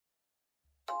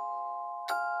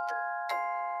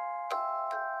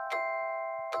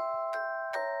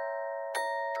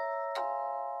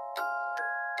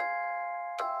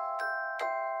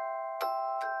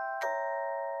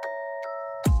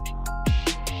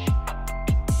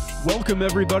Welcome,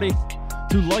 everybody,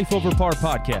 to Life Over Par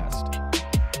podcast.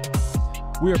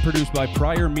 We are produced by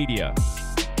Prior Media.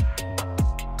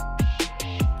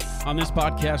 On this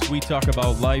podcast, we talk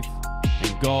about life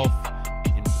and golf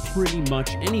and pretty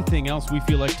much anything else we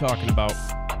feel like talking about.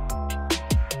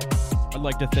 I'd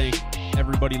like to thank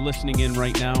everybody listening in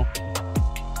right now,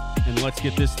 and let's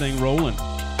get this thing rolling.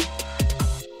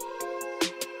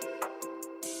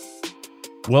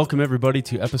 Welcome, everybody,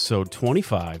 to episode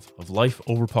 25 of Life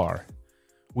Over Par.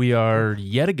 We are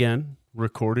yet again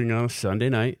recording on a Sunday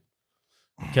night.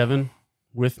 Kevin,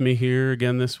 with me here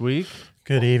again this week.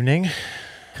 Good evening.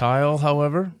 Kyle,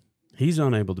 however, he's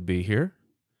unable to be here.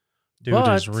 Dude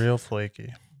is real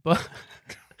flaky.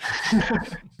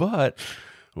 But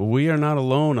we are not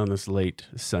alone on this late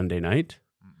Sunday night.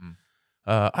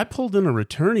 I pulled in a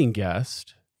returning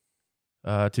guest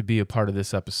to be a part of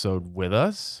this episode with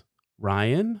us.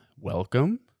 Ryan,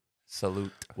 welcome.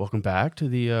 Salute. Welcome back to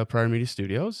the Prior Media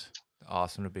Studios.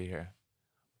 Awesome to be here.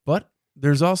 But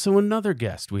there's also another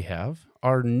guest we have,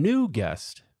 our new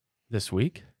guest this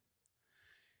week.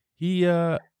 He's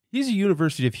a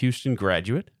University of Houston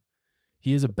graduate.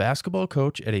 He is a basketball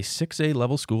coach at a 6A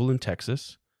level school in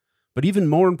Texas. But even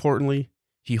more importantly,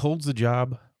 he holds the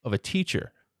job of a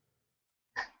teacher.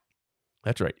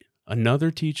 That's right,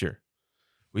 another teacher.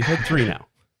 We've had 3 now.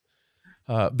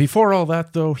 Before all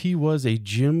that, though, he was a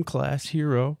gym class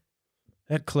hero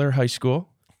at Clare High School.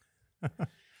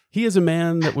 He is a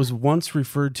man that was once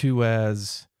referred to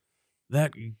as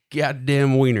that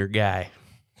goddamn wiener guy.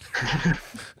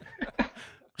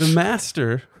 The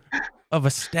master of a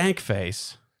stank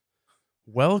face.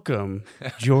 Welcome,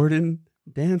 Jordan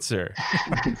Dancer.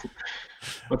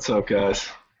 What's up, guys?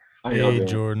 How y'all Hey, doing?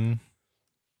 Jordan.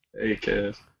 Hey,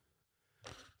 kids.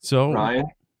 So, Ryan?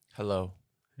 Hello.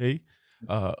 hey,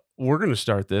 we're going to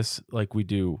start this like we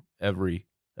do every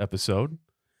episode,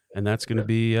 and that's going to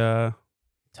be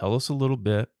tell us a little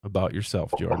bit about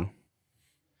yourself, Jordan.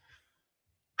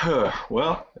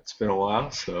 Well, it's been a while,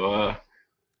 so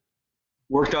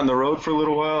worked on the road for a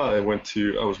little while. I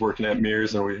was working at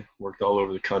Mears, and we worked all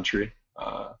over the country.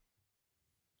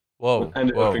 Whoa.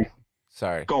 Ended up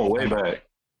Sorry. going way back.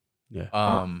 Yeah.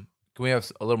 Can we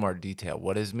have a little more detail?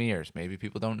 What is Mears? Maybe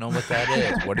people don't know what that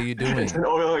is. What are you doing? It's an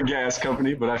oil and gas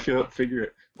company, but I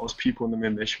figure most people in the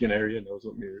mid-Michigan area knows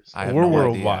what Mears is. I have We're no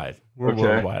worldwide. idea. We're Okay.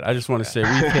 worldwide. I just want to say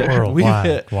we've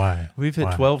hit Why?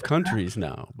 12 countries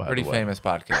now. By Pretty the way. famous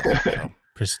podcast. So.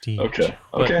 Prestige.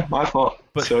 Okay, my fault.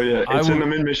 but So yeah, I it's in would- the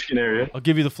mid-Michigan area. I'll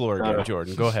give you the floor again,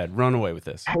 Jordan. Go ahead. Run away with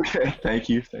this. Okay, thank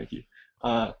you.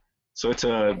 So it's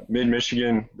a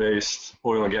mid-Michigan based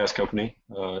oil and gas company,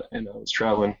 and I was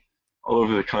traveling all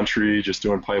over the country just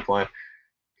doing pipeline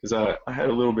because I had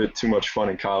a little bit too much fun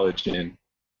in college and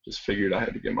just figured I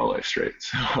had to get my life straight.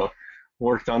 So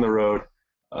worked on the road,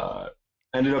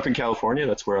 ended up in California.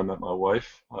 That's where I met my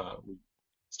wife. We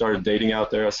started dating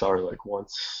out there. I saw her like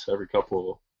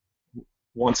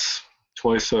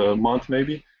twice a month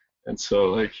maybe. And so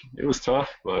like it was tough,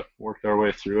 but worked our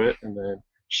way through it. And then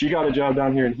she got a job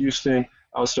down here in Houston.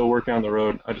 I was still working on the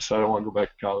road. I decided I want to go back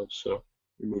to college. So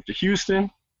we moved to Houston,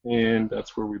 and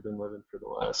that's where we've been living for the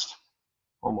last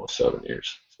almost 7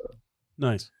 years. So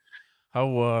Nice.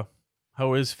 How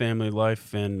is family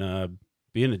life and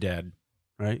being a dad?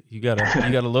 Right, you got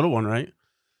a little one, right?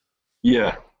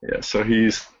 yeah. So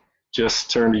he's just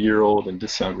turned a year old in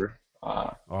December.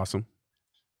 Awesome.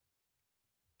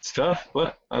 It's tough,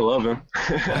 but I love him.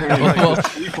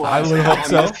 Well, I would hope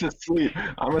so. I miss the sleep.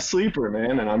 I'm a sleeper,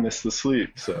 man, and I miss the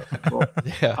sleep. So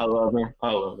Yeah. I love him.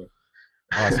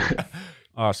 Awesome.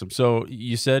 Awesome. So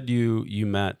you said you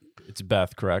met, it's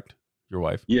Beth, correct? Your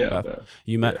wife? Yeah. Beth.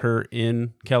 You met her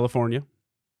in California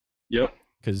Yep.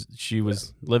 because she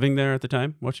was living there at the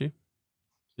time, was she? Is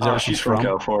that where She's from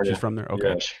California. She's from there?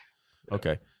 Okay. Yeah.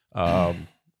 Okay.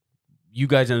 You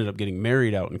guys ended up getting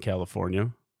married out in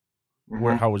California.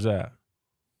 Mhm. How was that?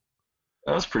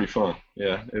 That was pretty fun.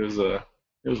 Yeah, it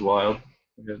was wild.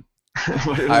 Good.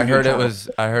 But it was I a heard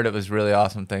good it was really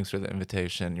awesome. Thanks for the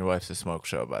invitation. Your wife's a smoke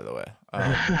show, by the way.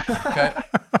 Okay.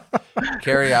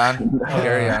 Carry on.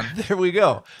 Carry on. There we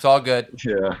go. It's all good.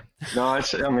 Yeah. No, I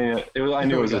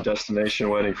knew it was a destination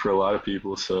wedding for a lot of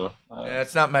people, so. Yeah,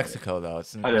 it's not Mexico though.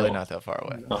 It's I really know. not that far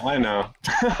away. No, I know.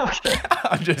 Okay.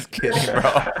 I'm just kidding,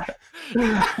 bro.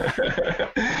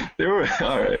 They were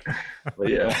all right, but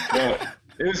yeah, no,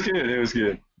 it was good. It was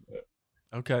good.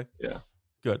 Okay. Yeah.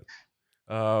 Good.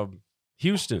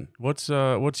 Houston. What's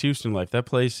Houston like? That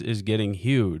place is getting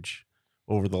huge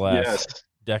over the last Yes.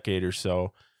 decade or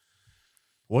so.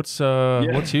 What's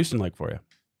Houston like for you?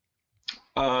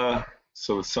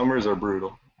 So the summers are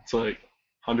brutal. It's like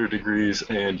 100 degrees,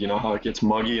 and you know how it gets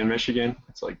muggy in Michigan?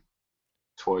 It's like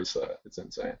twice that. It's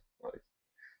insane. Like,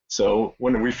 so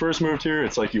when we first moved here,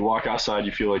 it's like you walk outside,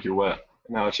 you feel like you're wet.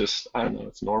 Now it's just, I don't know,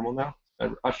 it's normal now.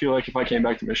 I feel like if I came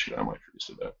back to Michigan, I might freeze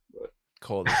to death. But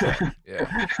Cold as hell.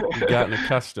 Yeah. You've gotten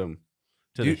accustomed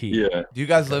to the heat. yeah. Do you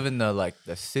guys live in the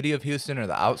city of Houston or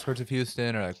the outskirts of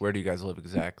Houston, or like where do you guys live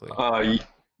exactly?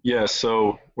 Yeah.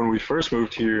 So when we first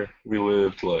moved here, we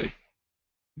lived like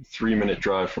 3-minute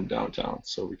drive from downtown,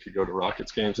 so we could go to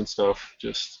Rockets games and stuff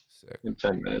just Sick. in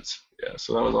 10 minutes. Yeah.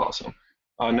 So that was awesome.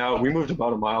 Now we moved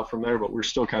about a mile from there, but we're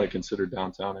still kind of considered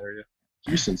downtown area.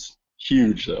 Houston's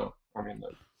huge though. I mean,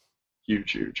 like,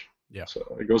 huge. Yeah.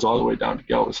 So it goes all the way down to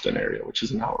Galveston area, which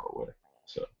is an hour away.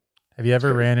 So. Have you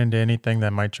ever ran into anything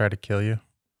that might try to kill you?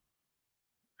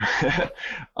 Do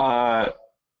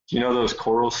you know those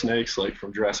coral snakes like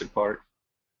from Jurassic Park?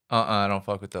 I don't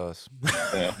fuck with those.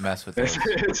 Yeah. Mess with those.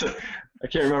 I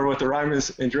can't remember what the rhyme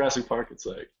is in Jurassic Park. It's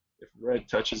like, if red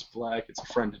touches black, it's a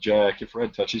friend to Jack. If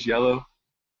red touches yellow,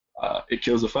 it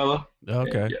kills a fella.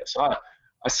 Okay. And, yeah, so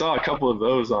I saw a couple of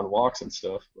those on walks and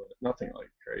stuff, but nothing like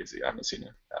crazy. I haven't seen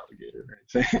an alligator or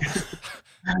anything.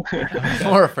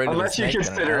 I'm more afraid of Unless you the snake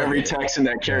than an consider every alligator. Texan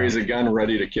that carries a gun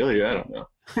ready to kill you. I don't know.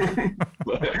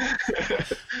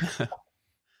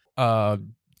 But,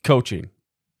 Coaching.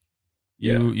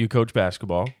 Yeah. You coach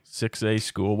basketball, 6A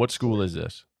school. What school is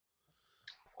this?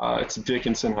 it's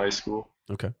Dickinson High School.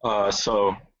 Okay.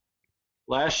 So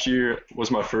last year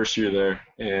was my first year there,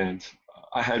 and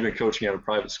I had been coaching at a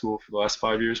private school for the last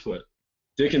 5 years, but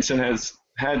Dickinson has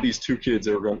had these two kids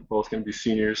that were both going to be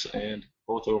seniors, and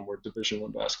both of them were Division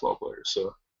I basketball players.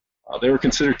 So they were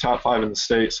considered top 5 in the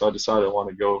state, so I decided I want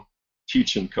to go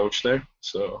teach and coach there.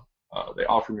 So they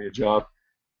offered me a job,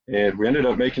 and we ended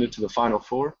up making it to the Final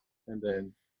Four. And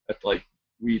then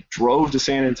we drove to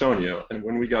San Antonio, and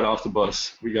when we got off the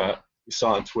bus, we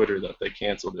saw on Twitter that they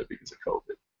canceled it because of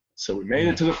COVID. So we made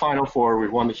it to the Final Four. We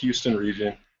won the Houston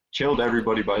region, killed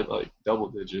everybody by double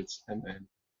digits, and then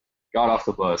got off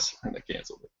the bus and they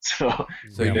canceled it. So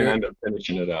we didn't end up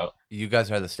finishing it out. You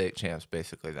guys are the state champs,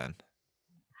 basically. Then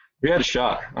we had a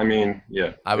shot. I mean,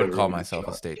 yeah. I would call myself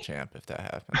a state champ if that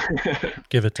happened.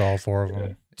 Give it to all 4 of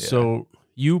them. Yeah. So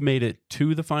you made it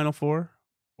to the Final Four,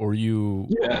 or you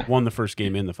Yeah. won the first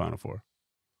game in the Final Four?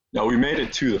 No, we made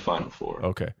it to the Final Four.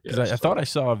 Okay. Because Yeah, I so- thought I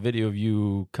saw a video of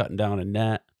you cutting down a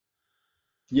net.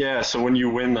 Yeah, so when you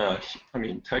win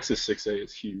Texas 6A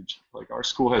is huge. Our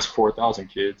school has 4,000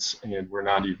 kids, and we're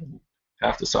not even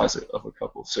half the size of a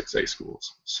couple of 6A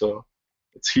schools. So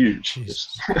it's huge.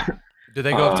 Jesus. Do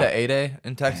they go up to 8A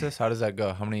in Texas? How does that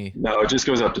go? How many? No, it just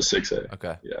goes up to 6A.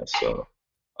 Okay. Yeah, so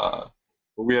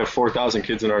but we have 4,000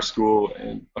 kids in our school,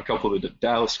 and a couple of the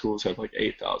Dallas schools have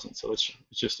 8,000. So it's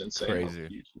just insane Crazy. how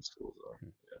huge the schools are.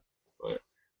 Yeah. But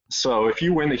so if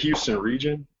you win the Houston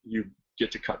region, you get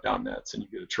to cut down nets and you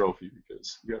get a trophy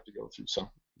because you have to go through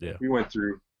something. Yeah. We went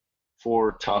through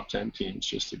 4 top 10 teams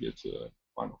just to get to the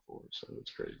Final Four, so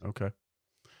it's crazy. Okay.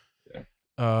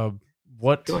 Yeah.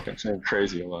 What? I feel like I'm saying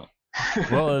crazy a lot.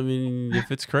 Well, I mean, if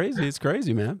it's crazy, it's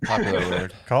crazy, man. Popular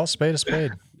word. Call a spade a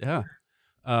spade. Yeah.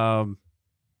 How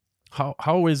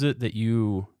is it that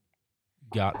you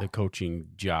got the coaching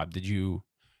job? Did you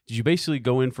basically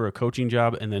go in for a coaching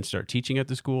job and then start teaching at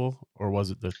the school, or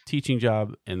was it the teaching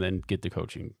job and then get the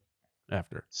coaching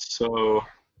after? So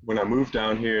when I moved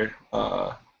down here,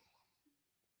 I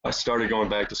started going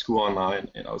back to school online,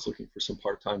 and I was looking for some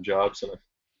part-time jobs, and I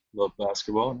love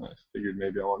basketball, and I figured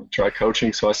maybe I want to try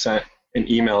coaching. So I sent an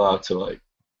email out to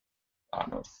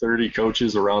 30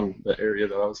 coaches around the area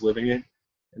that I was living in,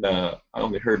 and I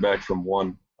only heard back from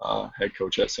one head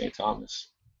coach at St. Thomas,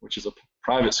 which is a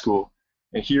private school.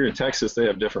 And here in Texas, they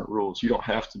have different rules. You don't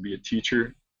have to be a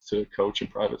teacher to coach in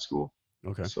private school.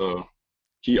 Okay. So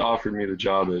he offered me the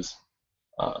job as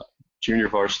junior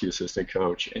varsity assistant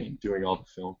coach and doing all the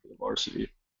film for the varsity.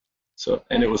 So,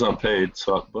 and it was unpaid.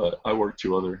 But I worked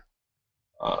 2 other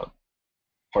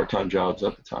part-time jobs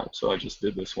at the time. So I just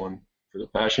did this one for the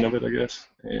passion of it, I guess,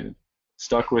 and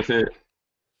stuck with it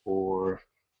for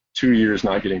 2 years,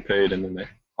 not getting paid. And then they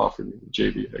offered me the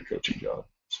JV head coaching job.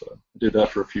 So I did that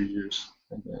for a few years.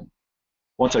 And then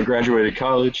once I graduated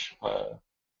college, I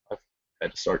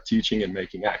had to start teaching and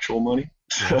making actual money.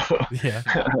 So Yeah.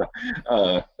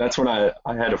 that's when I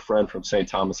had a friend from St.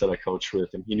 Thomas that I coached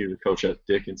with, and he knew the coach at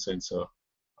Dickinson. So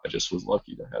I just was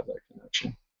lucky to have that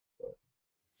connection.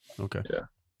 Okay. Yeah.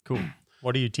 Cool.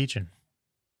 What are you teaching?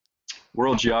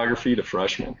 World geography to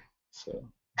freshmen. So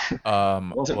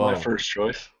it wasn't my first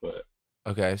choice, but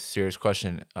Okay, serious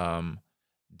question.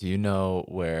 Do you know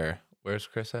where's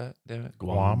Chris at, David?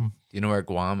 Guam. Do you know where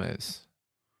Guam is?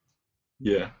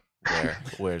 yeah.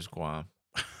 Where's Guam?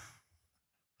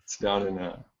 It's down in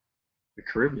the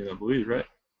Caribbean, I believe, right?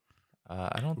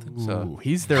 I don't think so. Ooh,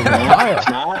 he's there with It's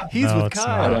Kyle. not? He's No, with it's I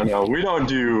Kyle. not. don't know. We don't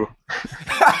do.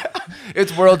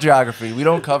 It's world geography. We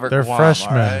don't cover They're Guam, freshmen.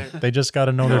 all right? They just got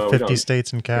to know No, their we 50 don't-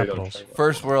 states and we don't capitals. talk about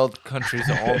First world countries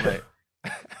only.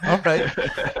 All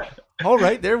right. All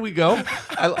right, there we go.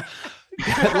 I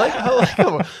like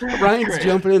how Ryan's Great.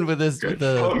 jumping in with this Great. with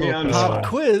the Put me little on the pop spot.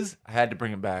 quiz. I had to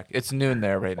bring it back. It's noon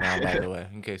there right now, by the way,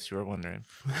 in case you were wondering.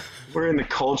 We're in the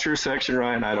culture section,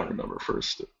 Ryan. I don't remember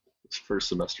first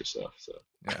semester stuff. So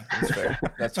Yeah, that's fair.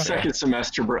 That's fair. second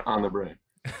semester on the brain.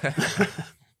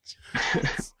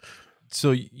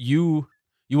 So you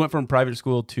went from private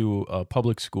school to a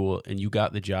public school, and you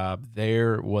got the job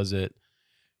there. Was it,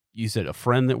 you said, a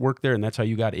friend that worked there, and that's how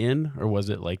you got in, or was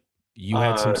it like you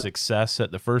had some success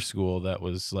at the first school that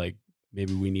was like,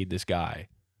 maybe we need this guy?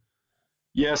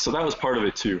 Yeah, so that was part of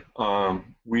it too.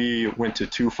 We went to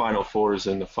 2 Final Fours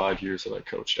in the 5 years that I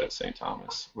coached at St.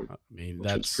 Thomas, which I mean, was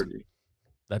that's pretty.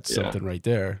 that's yeah. something right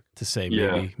there to say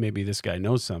Yeah. maybe this guy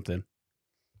knows something.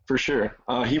 For sure.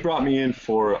 He brought me in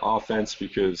for offense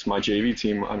because my JV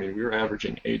team, I mean, we were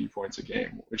averaging 80 points a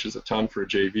game, which is a ton for a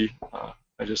JV.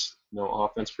 I just know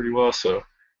offense pretty well, so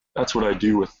that's what I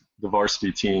do with the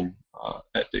varsity team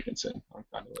at Dickinson. I'm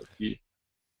kind of like the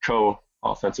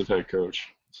co-offensive head coach.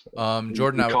 So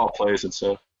Jordan, we call plays and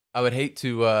stuff. I would hate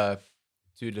to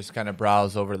just kind of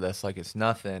browse over this like it's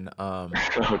nothing. Oh,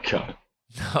 God.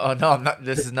 No, I'm not.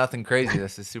 This is nothing crazy.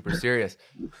 This is super serious.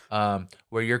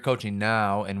 Where you're coaching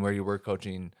now and where you were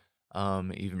coaching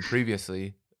even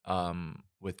previously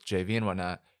with JV and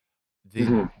whatnot,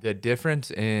 the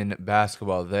difference in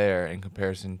basketball there in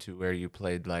comparison to where you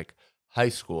played like high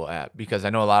school at, because I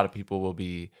know a lot of people will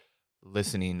be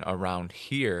listening around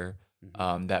here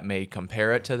that may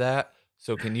compare it to that.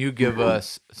 So can you give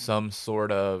us some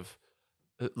sort of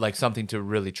like something to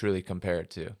really truly compare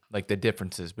it to, like the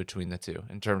differences between the two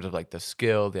in terms of like the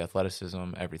skill, the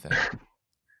athleticism, everything?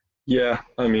 Yeah,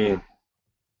 I mean,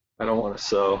 I don't want to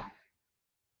sell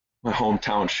my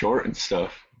hometown short and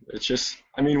stuff. It's just,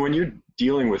 I mean, when you're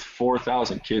dealing with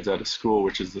 4,000 kids at a school,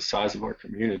 which is the size of our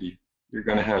community, you're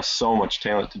going to have so much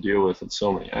talent to deal with and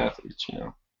so many athletes, you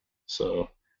know. So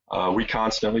we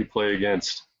constantly play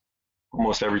against,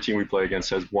 almost every team we play against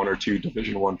has 1 or 2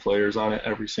 Division I players on it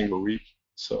every single week.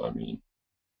 So, I mean,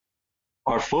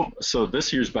 so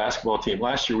this year's basketball team,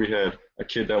 last year we had a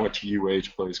kid that went to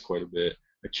UH, plays quite a bit,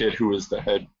 a kid who was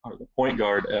the point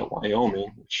guard at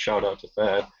Wyoming, which shout out to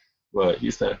Thad, but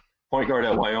he's the point guard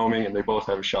at Wyoming, and they both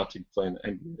have a shot to play in the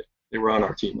NBA. They were on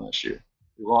our team last year.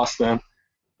 We lost them,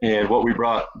 and what we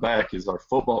brought back is our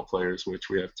football players, which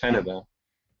we have 10 of them,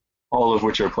 all of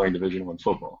which are playing Division I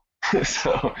football.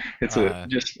 So it's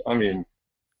I mean,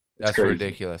 That's crazy.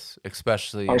 ridiculous,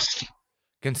 especially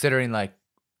considering, like,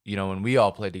 you know, when we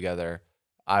all played together,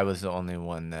 I was the only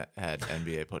one that had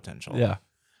NBA potential. Yeah,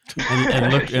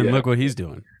 and look what he's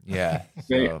doing. Yeah.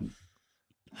 They-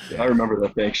 So, I remember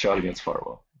that bank shot against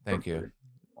Farwell. thank you.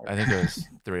 I think it was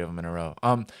 3 of them in a row.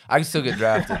 I can still get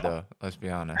drafted though. Let's be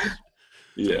honest.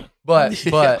 Yeah. But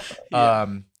Yeah.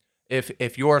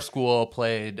 if your school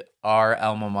played our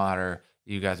alma mater,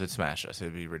 you guys would smash us.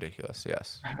 It'd be ridiculous.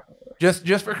 Yes.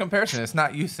 Just for comparison, it's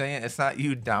not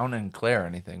you down in Claire or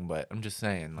anything, but I'm just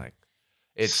saying, like,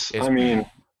 it's I mean,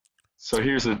 so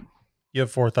here's a You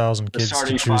have 4,000 The kids to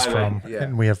starting choose five, from, yeah.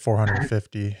 and we have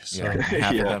 450. So yeah,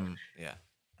 half Yeah. of them. Yeah.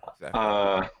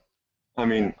 Exactly. I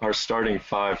mean, our starting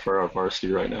 5 for our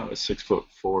varsity right now is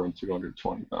 6'4" and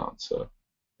 220 pounds. So,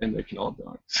 and they can all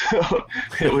dunk. So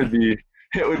it would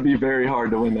be very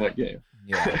hard to win that game.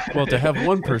 Yeah. Well, to have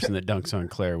one person that dunks on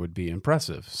Claire would be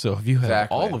impressive. So if you have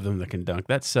Exactly. all of them that can dunk,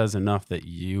 that says enough that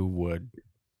you would,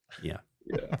 Yeah.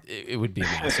 it would be a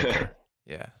massacre.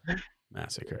 Yeah.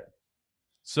 Massacre.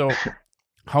 So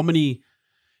how many,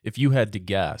 if you had to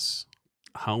guess,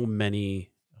 how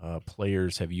many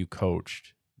players have you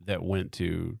coached that went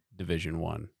to Division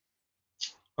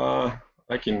I?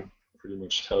 I can pretty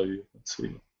much tell you. Let's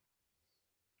see.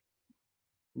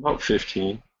 About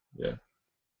 15. Yeah.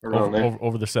 Around there.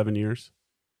 Over the 7 years?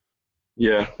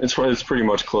 Yeah, it's pretty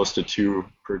much close to 2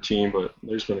 per team, but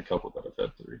there's been a couple that I've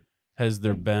had 3. Has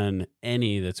there been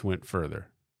any that's went further?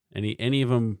 Any of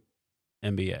them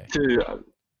NBA?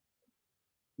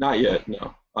 Not yet,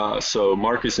 no. So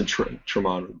Marcus and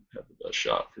Tremont would have the best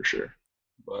shot for sure.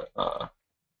 But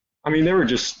I mean, they were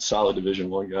just solid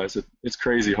Division I guys. It's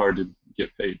crazy hard to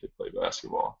get paid to play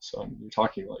basketball. So I mean, you're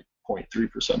talking like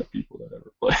 0.3% of people that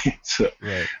ever play. So,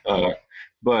 Right.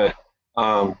 but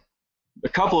a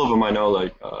couple of them I know,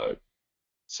 like,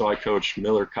 so I coached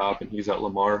Miller Kopp, and he's at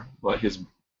Lamar, but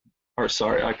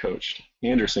I coached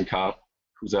Anderson Kopp,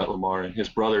 who's at Lamar, and his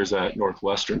brother's at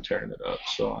Northwestern tearing it up.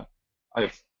 So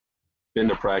I've been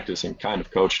to practice and kind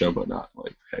of coached them, but not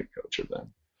like head coach of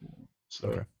them. So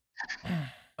Okay.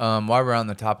 While we're on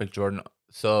the topic, Jordan,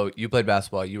 so you played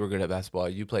basketball. You were good at basketball.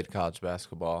 You played college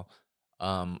basketball.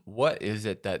 What is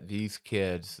it that these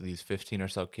kids, these 15 or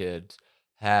so kids,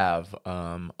 have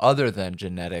other than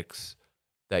genetics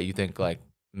that you think like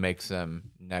makes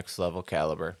them next level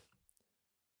caliber?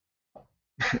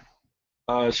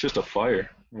 it's just a fire.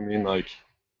 I mean, like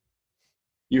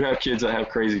you have kids that have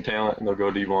crazy talent and they'll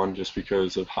go D1 just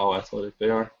because of how athletic they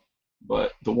are.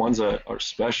 But the ones that are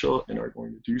special and are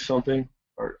going to do something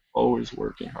are always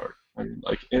working hard. I mean,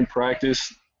 like in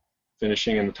practice,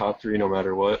 finishing in the top 3 no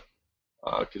matter what,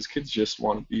 because kids just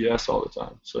want to BS all the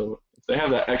time. So if they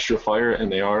have that extra fire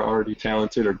and they are already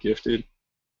talented or gifted,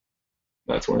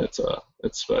 that's when it's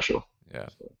special. Yeah,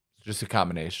 just a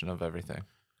combination of everything.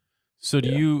 So do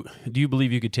you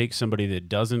believe you could take somebody that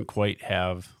doesn't quite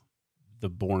have the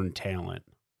born talent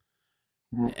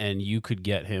and you could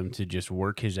get him to just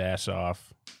work his ass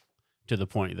off to the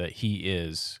point that he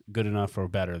is good enough or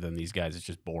better than these guys that's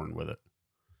just born with it?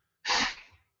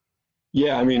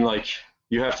 Yeah, I mean, like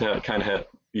you have to kind of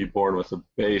be born with a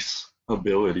base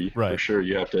ability for sure.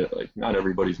 You have to not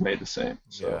everybody's made the same.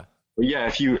 So, yeah. But yeah,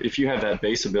 if you have that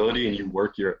base ability and you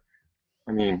work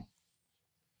I mean,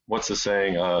 what's the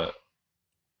saying?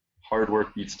 Hard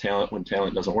work beats talent when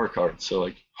talent doesn't work hard. So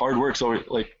like hard work's always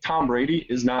like Tom Brady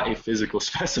is not a physical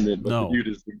specimen, but the dude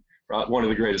is one of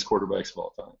the greatest quarterbacks of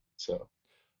all time. So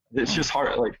it's just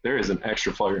hard. Like there is an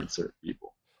extra fire in certain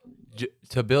people.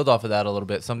 To build off of that a little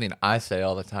bit, something I say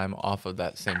all the time off of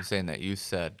that same saying that you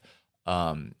said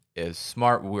is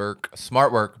smart work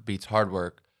beats hard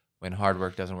work when hard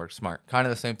work doesn't work smart. Kind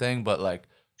of the same thing, but like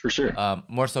for sure.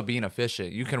 More so being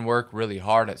efficient. You can work really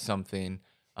hard at something,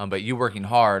 but you working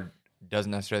hard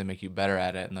doesn't necessarily make you better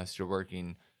at it unless you're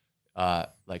working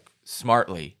like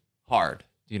smartly hard.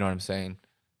 Do you know what I'm saying?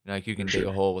 Like you can dig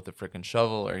a hole with a freaking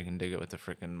shovel, or you can dig it with a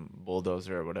freaking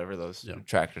bulldozer or whatever those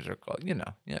tractors are called. You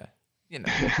know,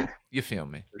 you feel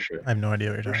me. For sure. I have no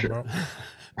idea what you're talking about.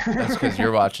 That's because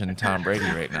you're watching Tom Brady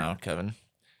right now, Kevin.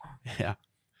 Yeah.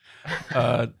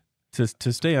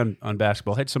 To stay on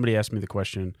basketball, I had somebody ask me the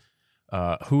question,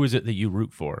 who is it that you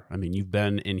root for? I mean, you've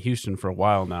been in Houston for a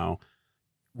while now.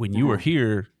 When you were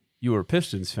here, you were a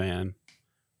Pistons fan.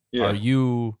 Yeah. Are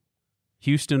you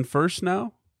Houston first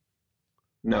now?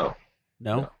 No.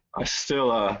 I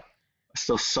still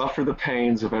suffer the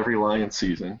pains of every Lions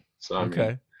season. So I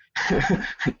mean,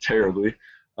 terribly.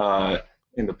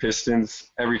 In the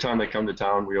Pistons, every time they come to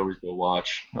town, we always go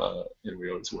watch, and we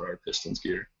always wear our Pistons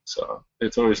gear. So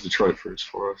it's always Detroit first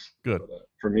for us. Good. But,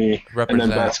 for me, and then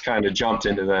Beth's kind of jumped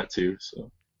into that too.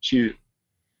 So she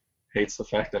hates the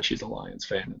fact that she's a Lions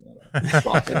fan, and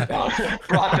brought that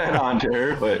on to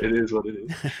her. But it is what it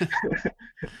is.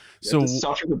 So to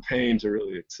suffer the pain to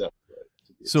really accept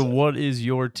it. So what is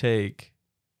your take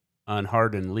on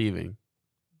Harden leaving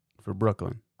for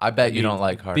Brooklyn? I bet you don't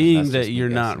like Harden. Being that you're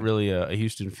not really a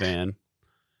Houston fan,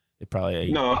 it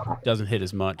probably doesn't hit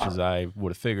as much as I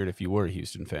would have figured if you were a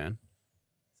Houston fan.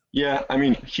 Yeah, I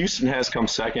mean, Houston has come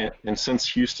second, and since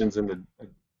Houston's in the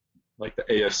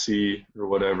AFC or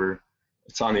whatever,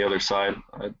 it's on the other side.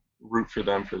 I root for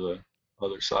them for the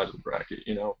other side of the bracket,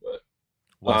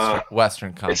 but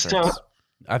Western Conference.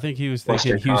 I think he was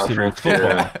thinking Western Houston and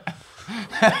Conference,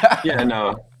 football. Yeah,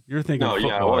 no. You're thinking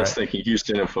football, I was thinking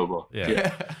Houston and football.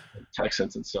 Yeah.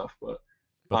 Texans and stuff, but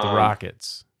the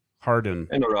Rockets, Harden,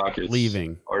 and the Rockets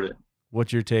leaving. Harden.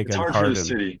 What's your take on Harden? It's hard for the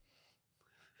city.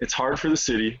 It's hard for the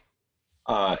city,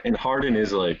 and Harden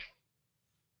is like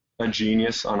a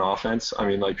genius on offense. I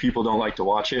mean, like people don't like to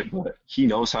watch it, but he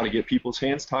knows how to get people's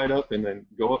hands tied up and then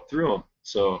go up through them.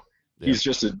 So he's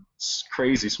just a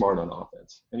crazy smart on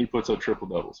offense, and he puts up triple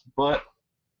doubles. But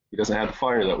he doesn't have the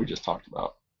fire that we just talked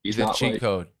about. He's a cheat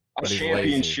code. A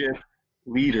championship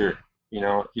leader, he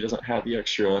doesn't have the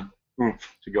extra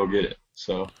oomph to go get it.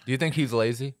 So, do you think he's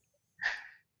lazy?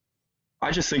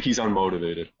 I just think he's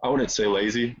unmotivated. I wouldn't say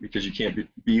lazy because you can't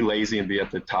be lazy and be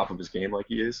at the top of his game like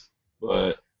he is.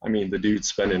 But I mean, the dude's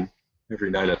spending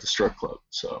every night at the strip club,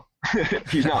 so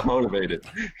he's not motivated.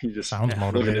 He just sounds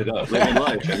motivated. Living it up, living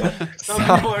life. Some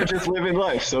people are just living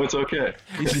life, so it's okay.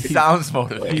 He sounds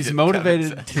motivated. He's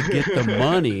motivated to get the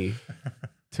money.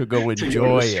 To go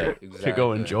enjoy it. Exactly. To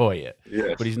go enjoy it.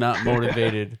 Yes. But he's not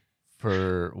motivated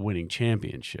for winning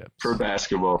championships. For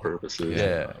basketball purposes.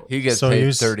 Yeah. He gets paid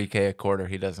 $30K a quarter.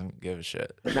 He doesn't give a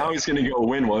shit. But now he's going to go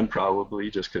win one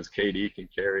probably just because KD can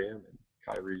carry him and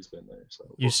Kyrie's been there.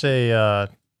 So you say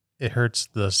it hurts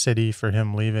the city for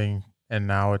him leaving And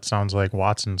now it sounds like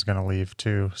Watson's going to leave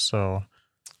too. So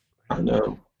I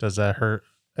know. does that hurt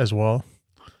as well?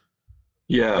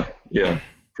 Yeah,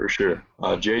 for sure.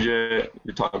 JJ,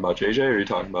 you're talking about JJ, or are you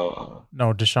talking about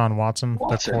No, Deshaun Watson, the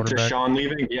Watson? quarterback. Deshaun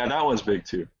leaving? Yeah, that one's big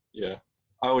too. Yeah,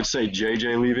 I would say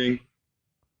JJ leaving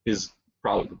is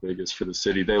probably the biggest for the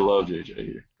city. They love JJ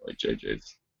here. Like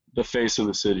JJ's the face of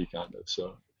the city, kind of.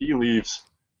 So if he leaves,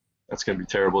 that's gonna be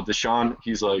terrible. Deshaun,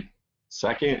 he's like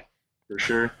second for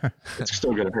sure. It's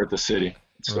still gonna hurt the city.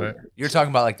 It's still Right. gonna hurt. You're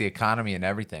talking about like the economy and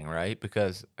everything, right?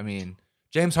 Because I mean,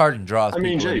 James Harden draws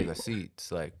people Jay- into the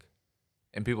seats, like,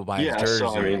 and people buy his Yeah, jerseys.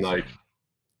 so I mean, like,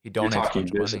 he donates a talking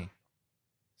bunch of business. money.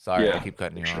 Sorry, I Yeah, keep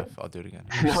cutting you for sure. off. I'll do it again.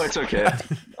 no, it's okay.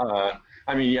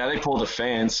 I mean, yeah, they pull the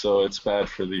fans, so it's bad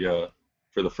for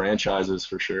the franchises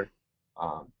for sure,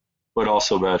 but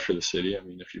also bad for the city. I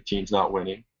mean, if your team's not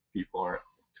winning, people aren't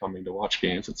coming to watch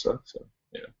games and stuff. So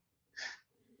yeah,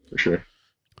 for sure.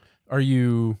 Are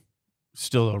you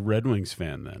still a Red Wings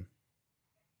fan then?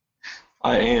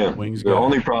 I am. Wings The guy.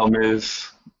 only problem is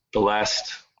the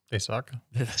last They suck.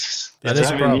 That is a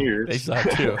 7 problem. years. They suck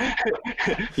too.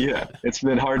 Yeah, it's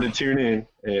been hard to tune in,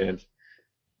 and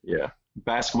yeah,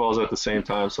 basketball's at the same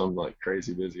time, so I'm like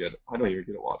crazy busy. I don't even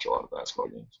get to watch a lot of basketball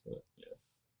games, but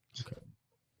yeah.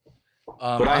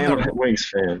 But I am a Wings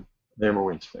fan. I am a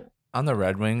Wings fan. On the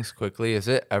Red Wings, quickly, is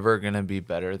it ever gonna be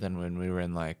better than when we were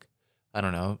in, like, I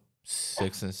don't know,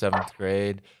 6th and 7th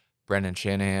grade? Brendan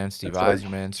Shanahan, Steve That's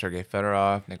Yzerman, Sergei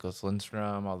Fedorov, Nicholas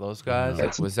Lindstrom, all those guys. No.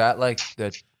 Like, was that like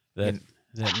the That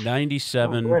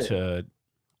 97 right. to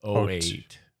Oh,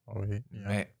 08. Oh, yeah.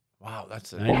 man? Wow,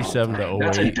 that's a 97 to 08.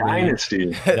 That's a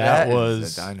dynasty. That is a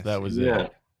was dynasty. that was Yeah,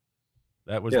 it.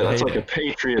 That was yeah, the that's like heyday. a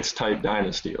Patriots type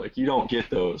dynasty. Like you don't get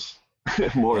those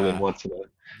more Yeah. than once in a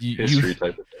You, history you,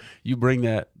 type of thing. you bring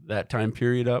that time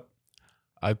period up.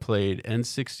 I played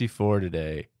N64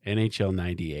 today, NHL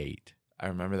 98. I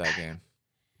remember that game.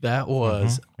 That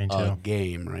was Me a too.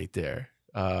 game right there.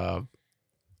 I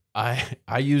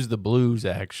used the Blues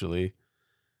actually.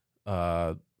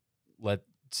 Let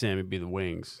Sammy be the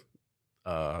Wings.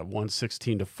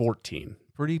 116 to 14.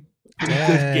 Pretty good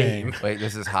Dang. game. Wait,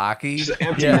 this is hockey? Just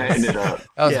empty Yes. netting it up.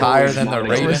 That was Yeah, higher it was than the not-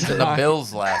 Ravens it and the was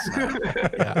Bills last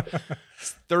night. Yeah.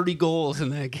 30 goals in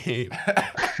that game.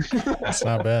 That's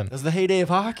not bad. That's the heyday of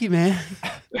hockey, man.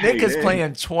 Nick is Hey,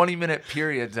 playing 20-minute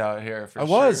periods out here for I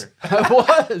was. sure. I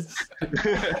was.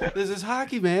 hey. This is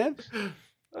hockey, man.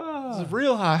 This is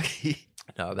real hockey.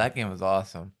 No, that game was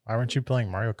awesome. Why weren't you playing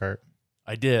Mario Kart?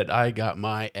 I did. I got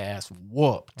my ass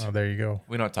whooped. Oh, there you go.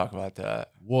 We don't talk about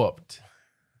that. Whooped.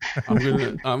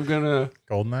 I'm gonna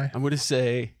Goldeneye?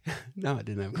 say no, I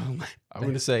didn't have gold. I'm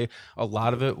gonna say a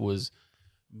lot of it was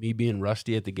me being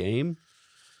rusty at the game,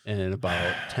 and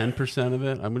about 10% of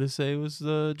it, I'm gonna say was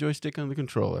the joystick on the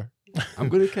controller. I'm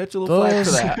gonna catch a little flack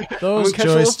for that. Those I'm gonna catch a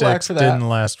little flack joysticks for that. didn't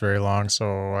last very long,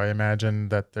 so I imagine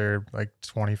that they're like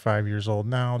 25 years old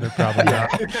now. They're probably not.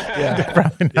 They're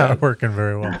probably not working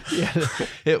very well. Yeah,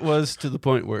 it was to the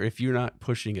point where if you're not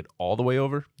pushing it all the way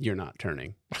over, you're not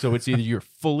turning. So it's either you're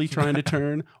fully trying to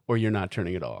turn or you're not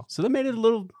turning at all. So that made it a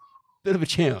little bit of a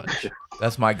challenge.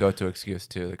 That's my go-to excuse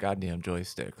too. The goddamn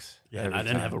joysticks. Yeah, and Every I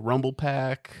didn't have a time. rumble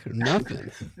pack,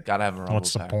 nothing. Gotta have a rumble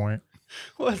What's the pack. point?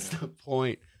 What's the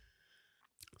point?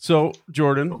 So,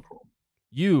 Jordan,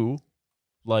 you,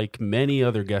 like many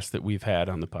other guests that we've had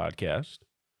on the podcast,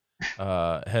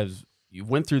 you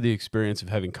went through the experience of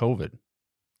having COVID.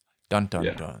 Dun dun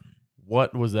Yeah. dun.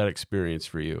 What was that experience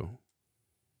for you?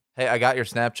 Hey, I got your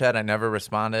Snapchat. I never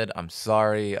responded. I'm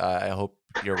sorry. I hope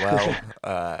you're well.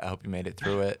 I hope you made it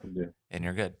through it Yeah. and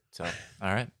you're good. So,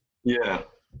 all right. Yeah.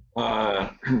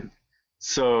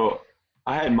 So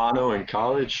I had mono in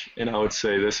college, and I would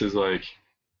say this is like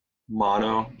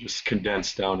mono just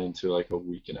condensed down into like a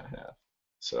week and a half.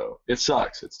 So it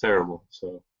sucks. It's terrible.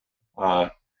 So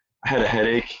I had a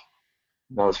headache,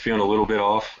 and I was feeling a little bit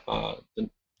off the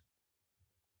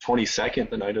 22nd,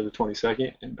 the night of the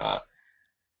 22nd, and I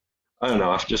don't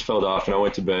know, I just felt off, and I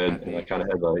went to bed, and I kind of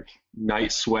had like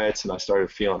night sweats, and I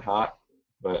started feeling hot,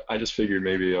 but I just figured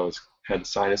maybe I had a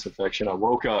sinus infection. I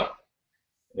woke up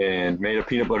and made a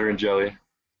peanut butter and jelly,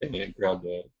 and grabbed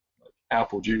the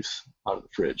apple juice out of the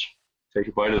fridge. Take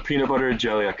a bite of the peanut butter and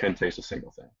jelly. I couldn't taste a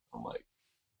single thing. I'm like,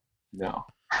 no,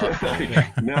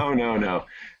 no.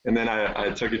 And then I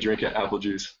took a drink of apple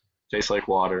juice. Tastes like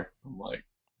water. I'm like,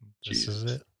 This Jesus.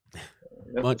 is it.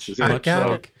 Yep, Much, this is it. much got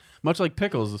like much like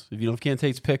pickles. If you can't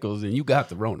taste pickles, then you got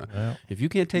the Rona. Well, If you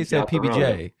can't taste You that got the PBJ,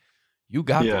 Rona. you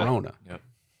got the Yeah. Rona.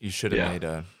 You should have Yeah. made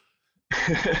a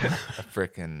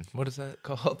freaking, what is that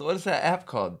called? What is that app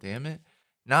called? Damn it.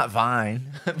 Not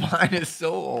Vine. Vine is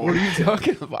so old. What are you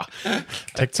talking about?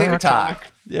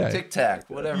 TikTok. Yeah. Tic Tac,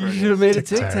 whatever. You it should have is. made a Tic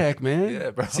Tic Tac. Tac, man.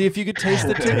 Yeah, bro. See if you could taste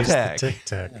the Tic Taste the Tac. Tic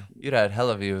Tac. You'd had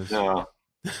hella views. No.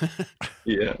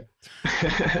 Yeah.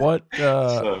 What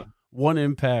So, one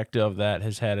impact of that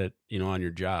has had it, on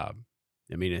your job?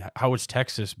 I mean, how has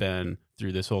Texas been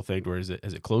through this whole thing? Where has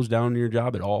it closed down your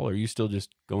job at all? Or are you still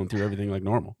just going through everything like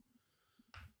normal?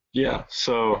 yeah,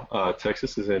 so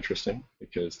Texas is interesting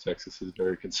because Texas is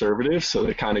very conservative, so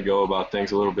they kind of go about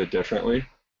things a little bit differently.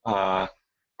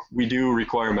 We do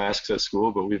require masks at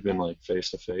school, but we've been like face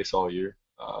to face all year,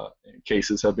 and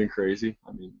cases have been crazy.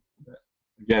 I mean,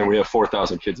 again, we have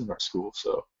 4,000 kids in our school,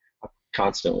 so I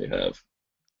constantly have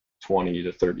 20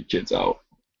 to 30 kids out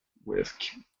with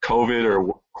COVID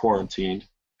or quarantined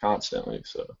constantly.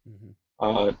 So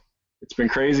it's been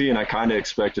crazy, and I kind of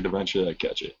expected eventually I'd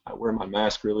catch it. I wear my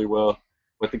mask really well,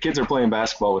 but the kids are playing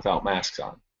basketball without masks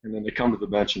on, and then they come to the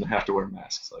bench and they have to wear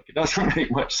masks. Like, it doesn't make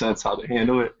much sense how they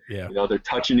handle it. Yeah. They're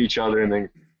touching each other and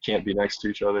then can't be next to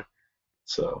each other.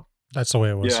 So That's the way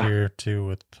it was Yeah. here too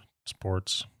with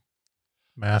sports.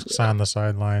 Masks on the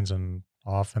sidelines and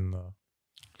off in the.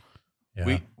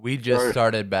 Yeah. We just Right.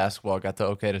 started basketball. Got the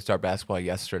okay to start basketball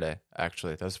yesterday.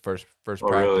 Actually, that was first Oh,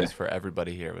 practice really? for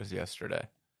everybody here was yesterday.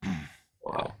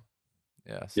 wow.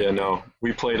 Yeah. So Yeah, no,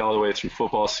 we played all the way through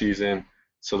football season.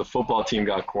 So the football team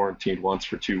got quarantined once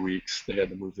for 2 weeks. They had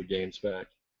to move the games back.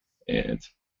 And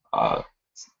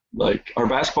like, our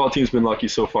basketball team's been lucky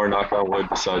so far, knock on wood,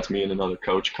 besides me and another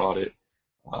coach caught it.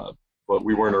 But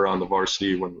we weren't around the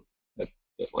varsity at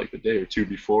like the day or two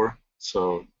before.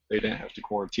 So they didn't have to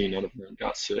quarantine. None of them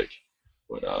got sick.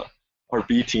 But our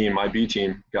B team, my B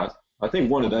team, I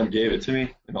think one of them gave it to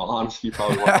me. In all honesty,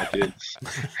 probably one of my kids.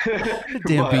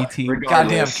 Damn But B team. Goddamn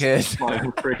regardless, kid. My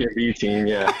freaking B team,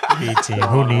 yeah. B team.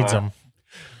 Who needs them?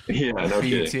 Yeah, no B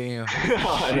kidding. team.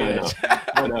 I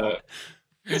don't know.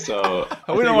 But, so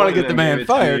I We think don't one want to of get the them man gave it to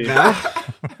fired me. now.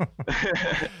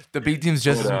 The B team's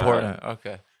just as But, important.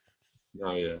 Okay.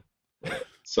 No, yeah.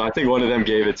 So I think one of them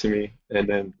gave it to me, and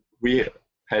then we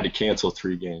had to cancel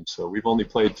 3 games. So we've only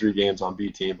played 3 games on B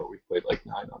team, but we played like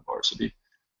 9 on varsity.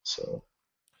 So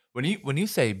When you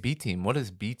say B team, what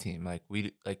is B team? Like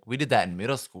we did that in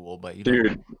middle school, but you don't.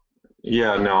 dude,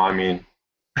 yeah, no, I mean,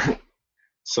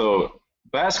 so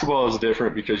basketball is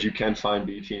different because you can find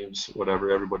B teams,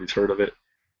 whatever, everybody's heard of it.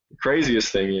 The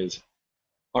craziest thing is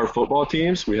our football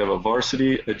teams, we have a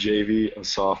varsity, a JV, a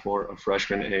sophomore, a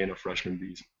freshman A, and a freshman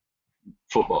B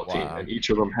football team. Wow. And each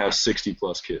of them have 60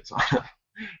 plus kids on it.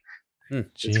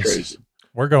 It's Jeez. crazy.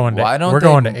 We're going Why don't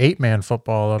to they- 8-man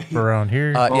football up around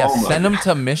here. Yeah, Oh my send them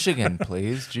to Michigan,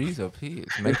 please. Jeez, oh, please.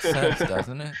 Makes sense,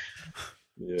 doesn't it?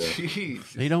 Yeah.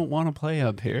 Jeez. They don't want to play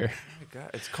up here. Oh my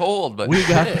God, it's cold, but We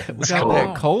got shit, we got come that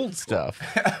on. cold stuff.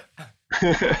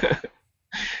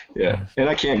 Yeah. And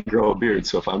I can't grow a beard,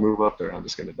 so if I move up there, I'm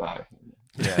just going to die.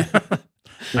 Yeah.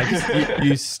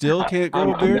 You still can't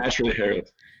grow a I'm beard? naturally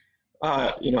hairless.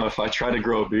 If I try to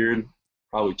grow a beard,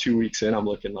 probably 2 weeks in, I'm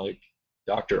looking like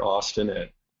Dr. Austin at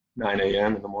 9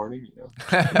 a.m. in the morning.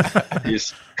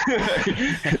 He's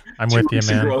I'm 2 with you, weeks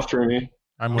of man. growth for me.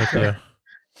 I'm with you.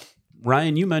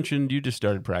 Ryan, you mentioned you just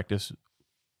started practice.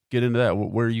 Get into that.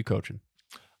 Where are you coaching?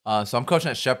 So I'm coaching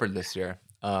at Shepherd this year,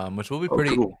 which will be Oh,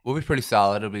 pretty. cool. Will be pretty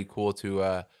solid. It'll be cool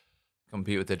to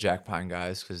compete with the Jack Pine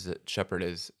guys because Shepherd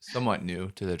is somewhat new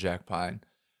to the Jack Pine.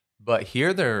 But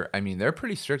here they're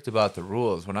pretty strict about the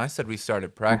rules. When I said we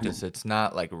started practice, it's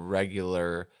not like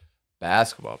regular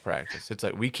basketball practice. It's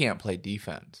like we can't play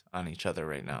defense on each other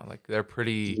right now. Like they're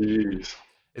pretty. Jeez.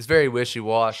 It's very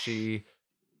wishy-washy.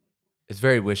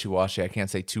 I can't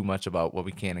say too much about what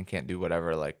we can and can't do,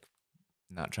 whatever, like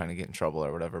not trying to get in trouble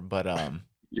or whatever. But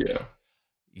Yeah.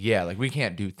 yeah, like we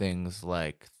can't do things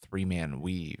like 3-man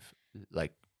weave,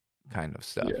 like kind of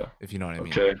stuff. Yeah. If you know what I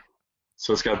mean. Okay.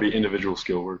 So it's got to be individual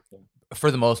skill work. Then. For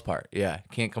the most part, yeah.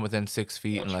 Can't come within 6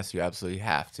 feet Gotcha. unless you absolutely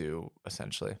have to,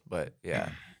 essentially. But yeah,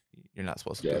 you're not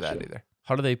supposed to do that Gotcha. either.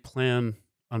 How do they plan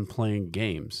on playing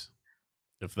games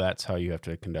if that's how you have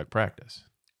to conduct practice?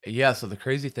 Yeah, so the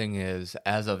crazy thing is,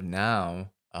 as of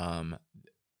now, Governor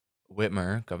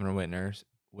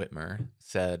Whitmer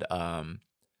said,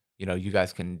 you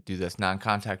guys can do this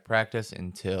non-contact practice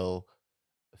until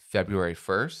February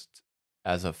 1st.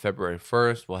 As of February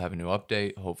 1st, we'll have a new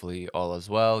update. Hopefully all is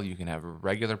well. You can have a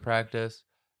regular practice,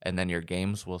 and then your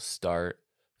games will start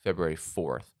February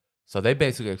 4th. So they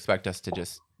basically expect us to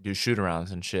just do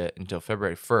shoot-arounds and shit until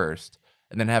February 1st,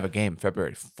 and then have a game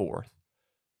February 4th.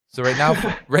 So right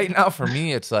now for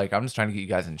me, it's like I'm just trying to get you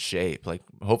guys in shape. Like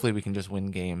hopefully we can just win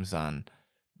games on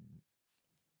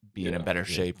be in a Yeah. better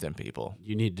shape than people.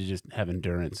 You need to just have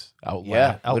endurance.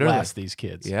 Yeah, literally. Outlast these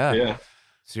kids. Yeah, Yeah. You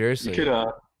seriously. could,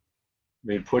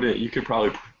 you could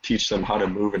probably teach them how to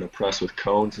move in a press with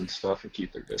cones and stuff and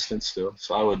keep their distance still.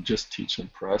 So I would just teach them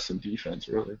press and defense,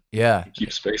 really. Yeah,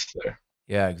 Keep space there.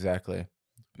 yeah, exactly.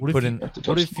 What Put if, in- Have to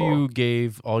what touch if the ball. you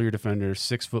gave all your defenders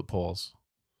 6-foot poles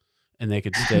and they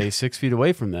could stay 6 feet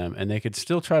away from them and they could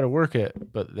still try to work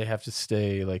it, but they have to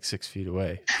stay like 6 feet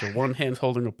away. So one hand's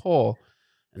holding a pole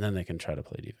and then they can try to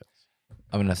play defense.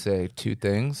 I'm gonna say 2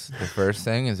 things. The first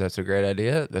thing is that's a great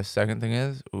idea. The second thing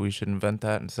is we should invent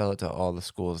that and sell it to all the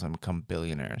schools and become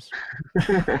billionaires.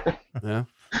 Yeah.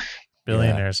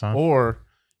 Billionaires, huh? Or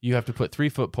you have to put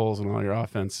 3-foot poles on all your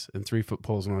offense and 3-foot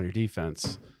poles on all your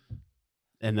defense.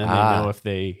 And then they know if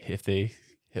they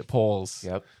hit poles.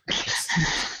 Yep. It's-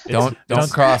 Don't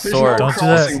cross There's no swords. Don't do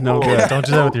that. crossing No poles. good. Don't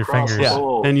do that with your Cross fingers. Yeah.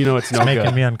 poles. Then you know it's It's no making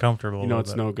good. me uncomfortable. You know a it's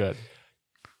little no good.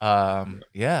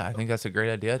 Yeah, I think that's a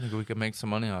great idea. I think we could make some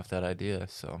money off that idea.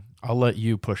 So I'll let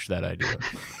you push that idea.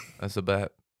 that's a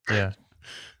bet. bit. Yeah.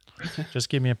 Just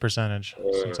give me a percentage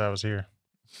since I was here.